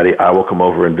Cincinnati, I will come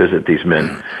over and visit these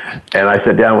men. And I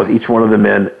sat down with each one of the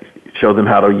men, showed them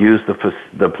how to use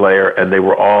the player, and they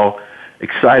were all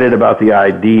excited about the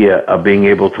idea of being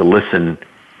able to listen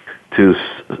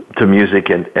to music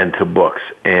and to books.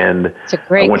 And it's a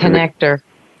great connector.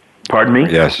 Pardon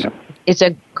me? Yes. It's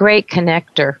a great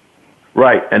connector.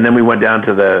 Right. And then we went down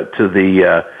to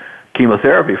the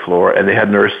chemotherapy floor, and the head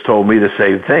nurse told me the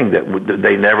same thing, that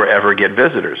they never ever get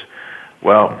visitors.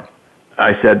 Well,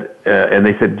 I said, and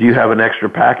they said, do you have an extra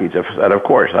package? I said, of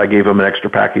course. I gave them an extra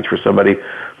package for somebody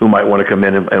who might want to come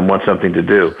in and want something to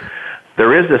do.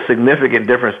 There is a significant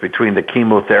difference between the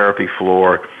chemotherapy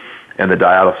floor and the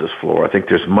dialysis floor. I think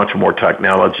there's much more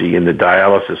technology in the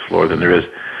dialysis floor than there is.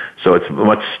 So it's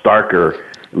much starker,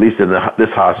 at least in this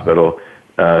hospital,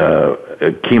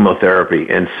 chemotherapy.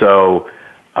 And so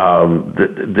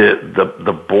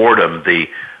the boredom,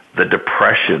 the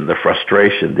depression, the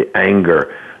frustration, the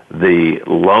anger, the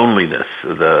loneliness,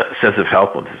 the sense of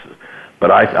helplessness.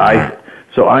 But I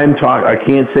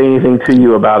can't say anything to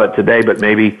you about it today, but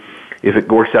maybe if it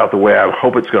works out the way I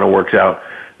hope it's going to work out,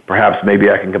 perhaps maybe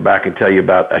I can come back and tell you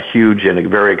about a huge and a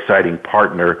very exciting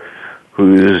partner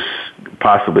who's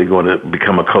possibly going to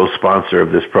become a co-sponsor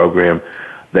of this program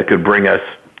that could bring us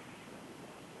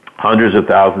hundreds of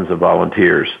thousands of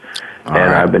volunteers. And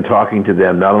I've been talking to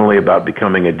them not only about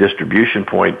becoming a distribution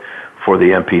point for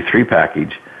the MP3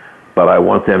 package, but I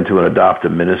want them to adopt a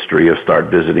ministry of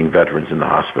start visiting veterans in the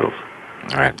hospitals.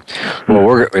 All right.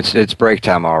 Well, it's break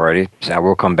time already, so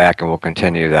we'll come back and we'll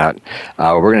continue that.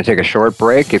 We're going to take a short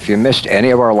break. If you missed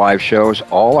any of our live shows,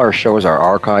 all our shows are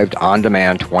archived on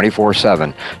demand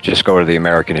 24/7. Just go to the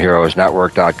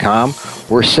AmericanHeroesNetwork.com.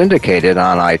 We're syndicated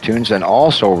on iTunes and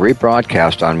also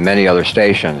rebroadcast on many other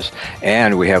stations.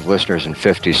 And we have listeners in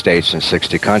 50 states and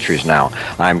 60 countries now.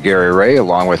 I'm Gary Ray,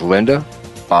 along with Linda,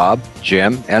 Bob,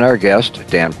 Jim, and our guest,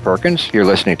 Dan Perkins. You're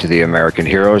listening to the American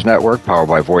Heroes Network, powered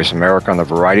by Voice America on the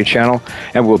Variety Channel,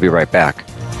 and we'll be right back.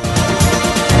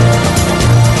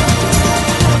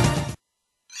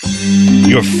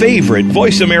 Your favorite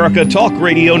Voice America Talk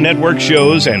Radio Network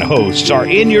shows and hosts are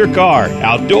in your car,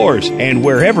 outdoors, and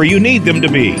wherever you need them to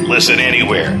be. Listen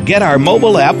anywhere. Get our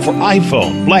mobile app for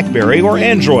iPhone, BlackBerry, or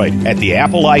Android at the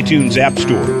Apple iTunes App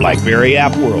Store, BlackBerry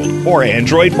App World, or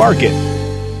Android Market.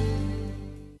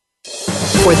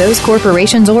 For those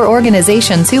corporations or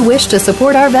organizations who wish to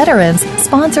support our veterans,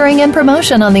 sponsoring and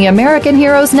promotion on the American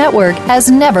Heroes Network has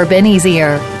never been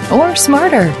easier or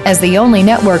smarter, as the only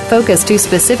network focused to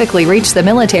specifically reach the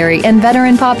military and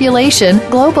veteran population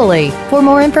globally. For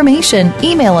more information,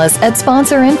 email us at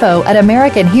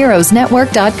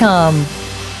sponsorinfo@AmericanHeroesNetwork.com.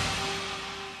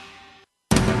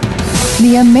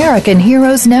 The American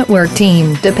Heroes Network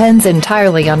team depends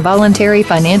entirely on voluntary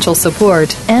financial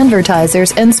support,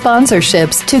 advertisers, and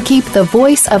sponsorships to keep the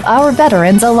voice of our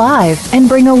veterans alive and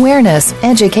bring awareness,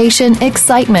 education,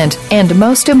 excitement, and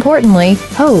most importantly,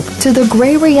 hope to the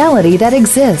gray reality that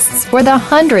exists for the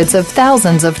hundreds of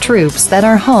thousands of troops that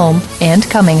are home and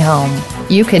coming home.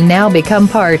 You can now become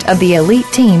part of the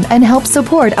elite team and help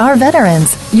support our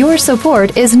veterans. Your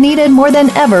support is needed more than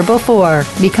ever before.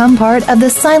 Become part of the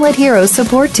Silent Heroes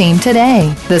support team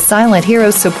today. The Silent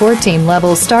Heroes support team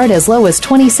levels start as low as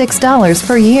 $26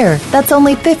 per year. That's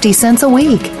only 50 cents a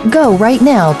week. Go right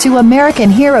now to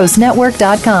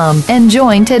AmericanHeroesNetwork.com and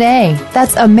join today.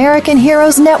 That's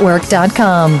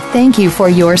AmericanHeroesNetwork.com. Thank you for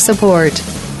your support.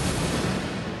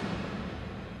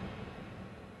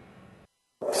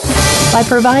 By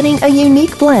providing a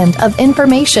unique blend of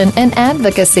information and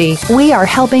advocacy, we are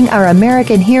helping our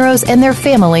American heroes and their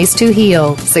families to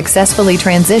heal, successfully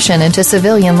transition into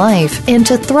civilian life, and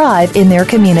to thrive in their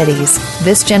communities.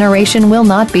 This generation will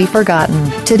not be forgotten.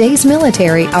 Today's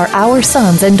military are our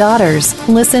sons and daughters.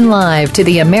 Listen live to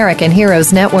the American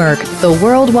Heroes Network, the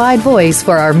worldwide voice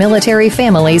for our military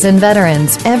families and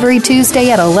veterans, every Tuesday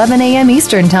at 11 a.m.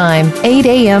 Eastern Time, 8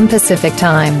 a.m. Pacific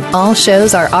Time. All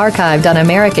shows are archived on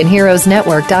AmericanHeroesNetwork.com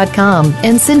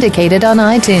and syndicated on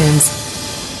iTunes.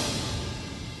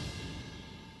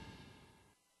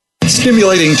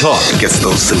 Stimulating talk. It gets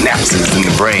those synapses in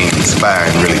the brain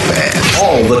firing really fast.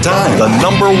 All the time. The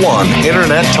 #1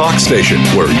 Internet talk station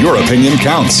where your opinion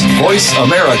counts.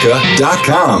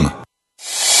 VoiceAmerica.com.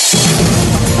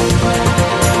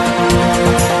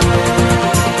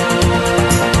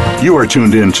 You are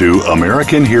tuned in to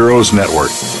American Heroes Network.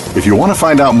 If you want to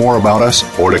find out more about us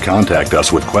or to contact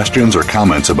us with questions or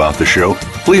comments about the show,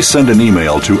 please send an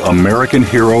email to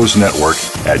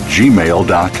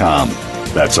AmericanHeroesNetwork@gmail.com.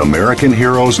 That's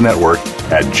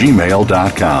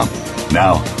AmericanHeroesNetwork@gmail.com.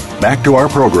 Now, back to our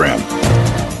program.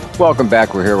 Welcome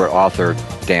back. We're here with author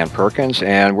Dan Perkins,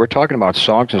 and we're talking about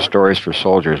songs and stories for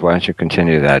soldiers. Why don't you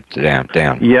continue that, Dan?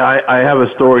 Yeah, I have a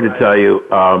story to tell you.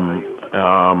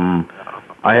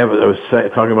 I was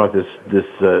talking about this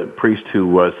priest who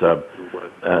was a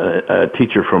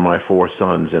teacher for my 4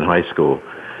 sons in high school,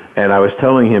 and I was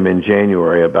telling him in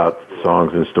January about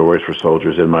songs and stories for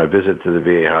soldiers in my visit to the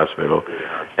VA hospital,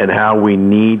 and how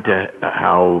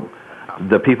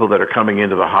the people that are coming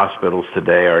into the hospitals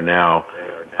today are now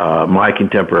my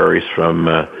contemporaries from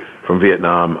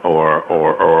Vietnam or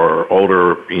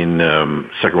older in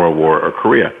Second World War or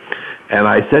Korea. And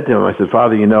I said to him, I said,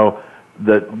 Father, you know,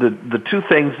 the 2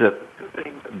 things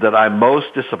that I'm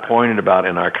most disappointed about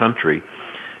in our country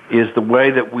is the way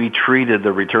that we treated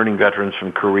the returning veterans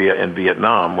from Korea and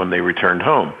Vietnam when they returned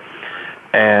home.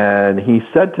 And he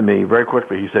said to me very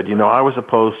quickly, he said, you know, I was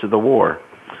opposed to the war.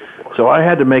 So I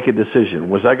had to make a decision.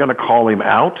 Was I going to call him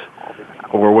out,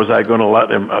 or was I going to let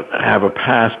him have a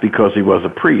pass because he was a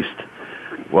priest?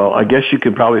 Well, I guess you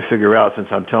can probably figure out,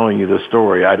 since I'm telling you this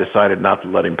story, I decided not to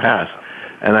let him pass.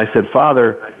 And I said,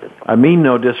 Father, I mean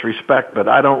no disrespect, but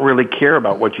I don't really care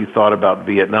about what you thought about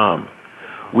Vietnam.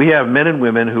 We have men and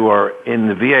women who are in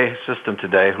the VA system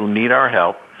today who need our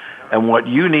help. And what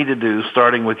you need to do,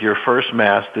 starting with your first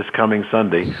Mass this coming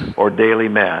Sunday, or daily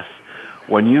Mass,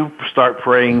 when you start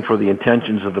praying for the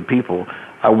intentions of the people,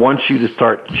 I want you to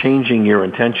start changing your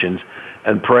intentions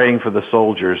and praying for the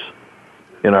soldiers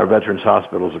in our veterans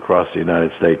hospitals across the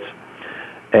United States.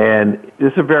 And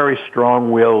this is a very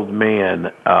strong-willed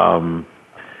man,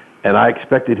 and I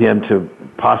expected him to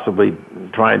possibly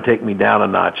try and take me down a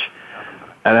notch.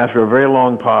 And after a very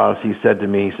long pause, he said to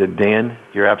me, he said, "Dan,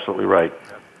 you're absolutely right.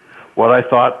 What I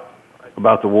thought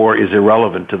about the war is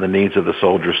irrelevant to the needs of the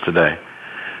soldiers today."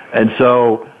 And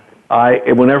so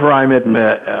whenever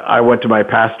I went to my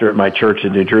pastor at my church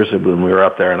in New Jersey when we were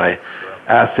up there, and I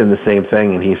asked him the same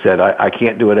thing, and he said, I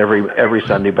can't do it every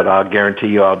Sunday, but I'll guarantee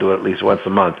you I'll do it at least once a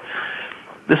month.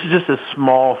 This is just a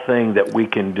small thing that we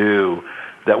can do,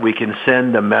 that we can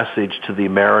send a message to the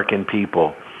American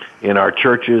people in our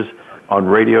churches, on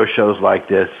radio shows like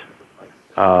this,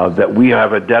 that we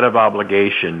have a debt of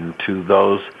obligation to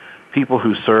those people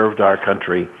who served our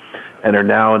country and are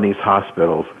now in these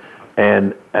hospitals.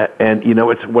 And you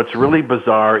know, what's really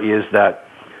bizarre is that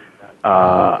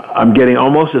I'm getting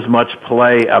almost as much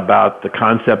play about the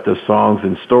concept of songs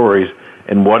and stories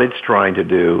and what it's trying to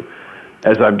do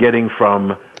as I'm getting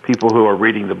from people who are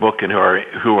reading the book and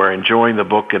who are enjoying the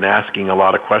book and asking a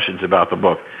lot of questions about the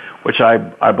book, which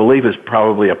I believe is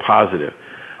probably a positive.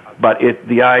 But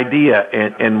the idea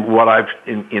and what I've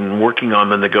in working on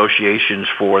the negotiations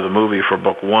for the movie for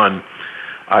book one,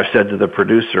 I've said to the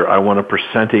producer, I want a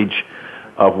percentage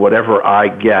of whatever I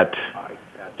get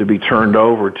to be turned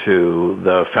over to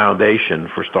the Foundation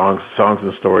for Songs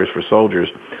and Stories for Soldiers,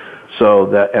 so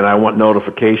that, and I want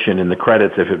notification in the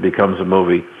credits if it becomes a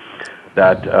movie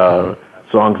that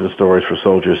Songs and Stories for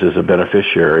Soldiers is a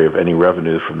beneficiary of any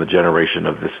revenue from the generation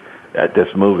of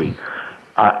this movie.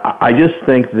 I just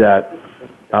think that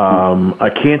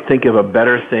I can't think of a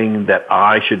better thing that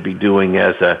I should be doing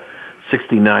as a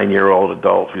 69-year-old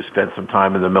adult who spent some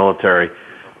time in the military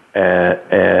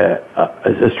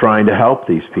is trying to help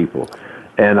these people.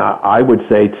 And I would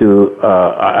say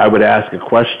I would ask a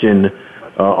question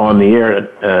on the air,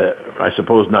 I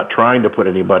suppose not trying to put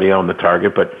anybody on the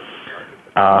target, but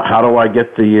how do I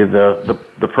get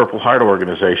the Purple Heart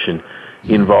organization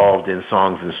involved in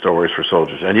Songs and Stories for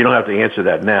Soldiers? And you don't have to answer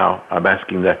that now. I'm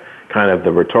asking the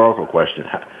rhetorical question.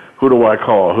 Who do I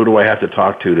call? Who do I have to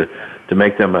talk to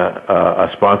make them a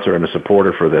sponsor and a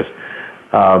supporter for this?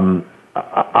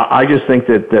 I just think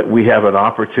that we have an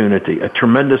opportunity, a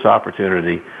tremendous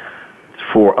opportunity,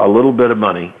 for a little bit of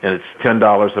money, and it's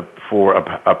 $10 for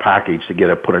a package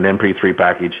to put an MP3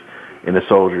 package in a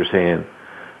soldier's hand.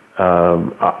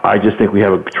 I just think we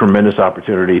have a tremendous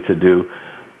opportunity to do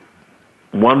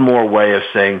one more way of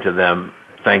saying to them,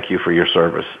 thank you for your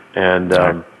service. And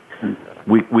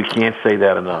we can't say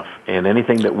that enough. And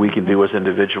anything that we can do as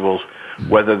individuals,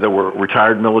 whether they were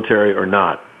retired military or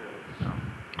not,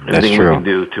 anything we can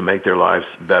do to make their lives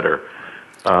better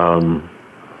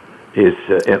is.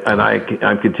 And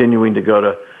I'm continuing to go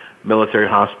to military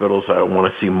hospitals. I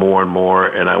want to see more and more,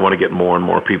 and I want to get more and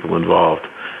more people involved.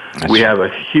 We have a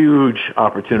huge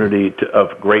opportunity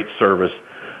of great service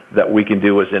that we can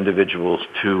do as individuals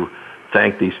to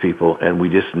thank these people, and we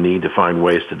just need to find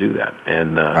ways to do that.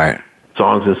 And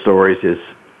Songs and Stories is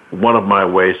one of my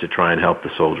ways to try and help the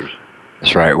soldiers.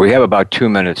 That's right. We have about 2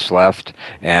 minutes left.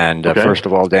 And first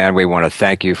of all, Dan, we want to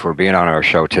thank you for being on our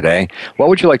show today. What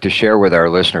would you like to share with our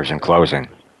listeners in closing?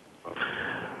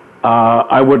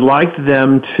 I would like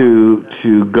them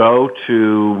to go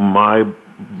to my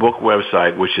book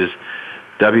website, which is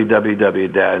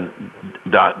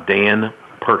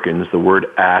www.danperkins, the word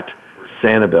at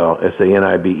Sanibel,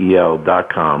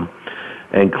 SANIBEL.com,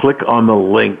 and click on the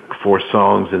link for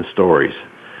Songs and Stories.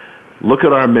 Look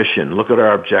at our mission, look at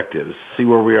our objectives, see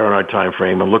where we are in our time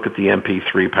frame, and look at the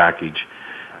MP3 package.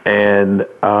 And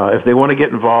if they want to get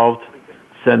involved,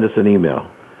 send us an email.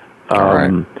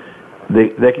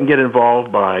 They can get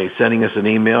involved by sending us an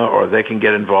email, or they can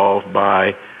get involved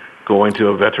by going to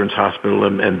a veterans hospital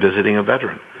and visiting a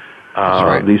veteran.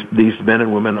 These men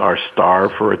and women are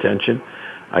starved for attention.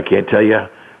 I can't tell you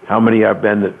how many I've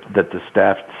been that the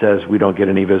staff says we don't get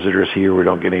any visitors here, we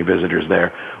don't get any visitors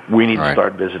there. We need to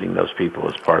start visiting those people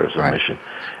as part of our mission.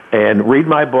 And read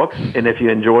my books, and if you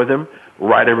enjoy them,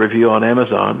 write a review on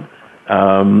Amazon.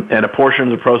 And a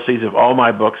portion of the proceeds of all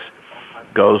my books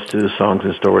goes to Songs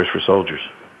and Stories for Soldiers.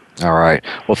 All right.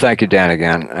 Well, thank you, Dan,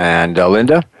 again. And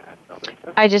Linda?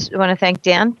 I just want to thank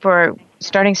Dan for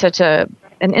starting such an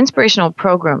inspirational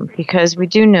program, because we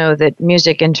do know that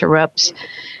music interrupts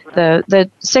the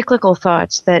cyclical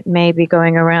thoughts that may be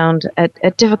going around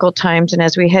at difficult times. And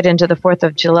as we head into the 4th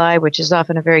of July, which is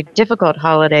often a very difficult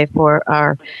holiday for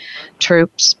our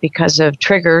troops because of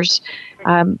triggers,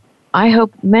 I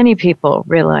hope many people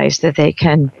realize that they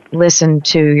can listen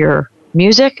to your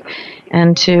music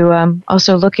and to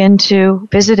also look into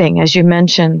visiting, as you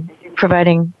mentioned,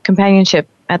 providing companionship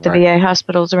at the VA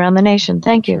hospitals around the nation.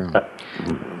 Thank you.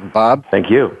 Bob? Thank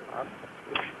you.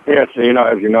 Yes,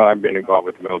 as you know, I've been involved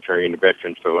with the military and the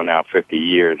veterans for now 50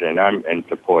 years, and I'm in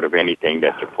support of anything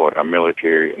that supports our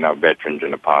military and our veterans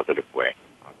in a positive way.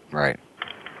 Right.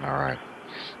 All right.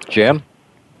 Jim?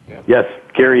 Yes,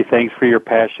 Gary, thanks for your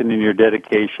passion and your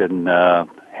dedication.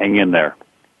 Hang in there.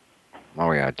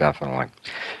 Oh, yeah, definitely.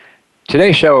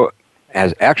 Today's show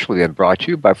has actually been brought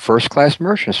to you by First Class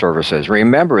Merchant Services.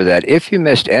 Remember that if you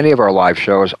missed any of our live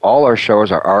shows, all our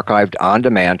shows are archived on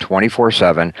demand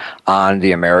 24/7 on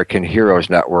the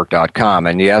AmericanHeroesNetwork.com.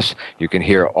 And yes, you can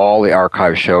hear all the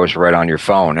archived shows right on your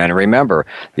phone. And remember,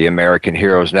 the American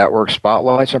Heroes Network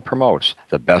spotlights and promotes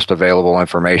the best available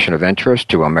information of interest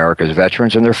to America's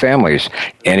veterans and their families,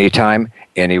 anytime,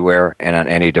 anywhere, and on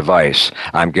any device.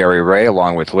 I'm Gary Ray,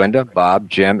 along with Linda, Bob,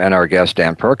 Jim, and our guest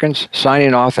Dan Perkins,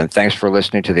 signing off, and thanks for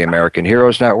listening to the American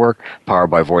Heroes Network, powered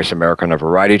by Voice America on the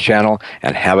Variety Channel,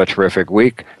 and have a terrific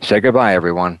week. Say goodbye,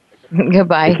 everyone.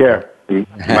 Goodbye. Take care. Bye,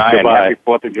 and happy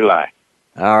 4th of July.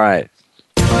 All right.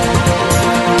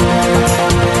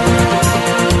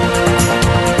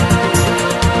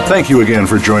 Thank you again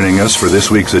for joining us for this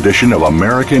week's edition of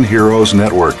American Heroes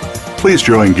Network. Please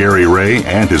join Gary Ray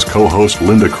and his co-host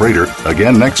Linda Crater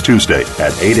again next Tuesday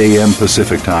at 8 a.m.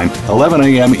 Pacific Time, 11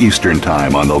 a.m. Eastern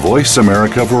Time on the Voice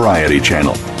America Variety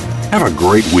Channel. Have a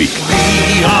great week.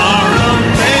 We are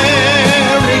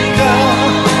America,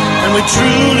 and we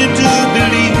truly do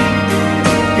believe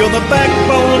you're the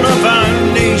backbone of our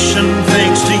nation.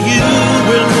 Thanks to you,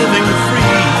 we're living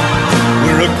free.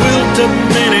 We're a quilt of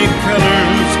many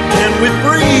colors, and we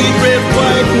breathe red,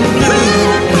 white, and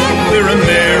blue. We're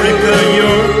America,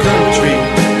 your country,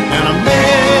 and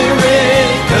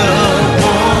America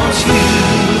wants you.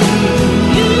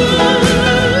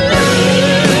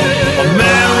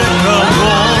 America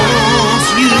wants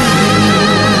you.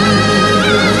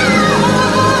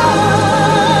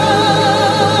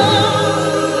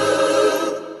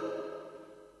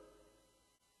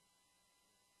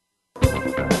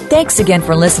 Thanks again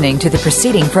for listening to the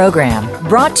preceding program,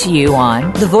 brought to you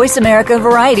on the Voice America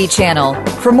Variety Channel.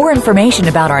 For more information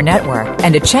about our network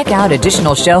and to check out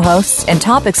additional show hosts and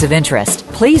topics of interest,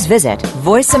 please visit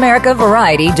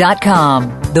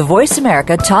VoiceAmericaVariety.com. The Voice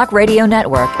America Talk Radio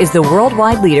Network is the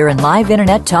worldwide leader in live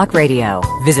Internet talk radio.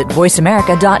 Visit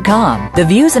VoiceAmerica.com. The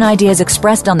views and ideas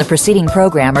expressed on the preceding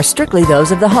program are strictly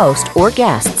those of the host or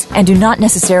guests and do not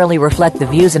necessarily reflect the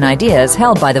views and ideas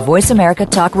held by the Voice America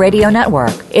Talk Radio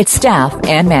Network, its staff,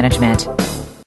 and management.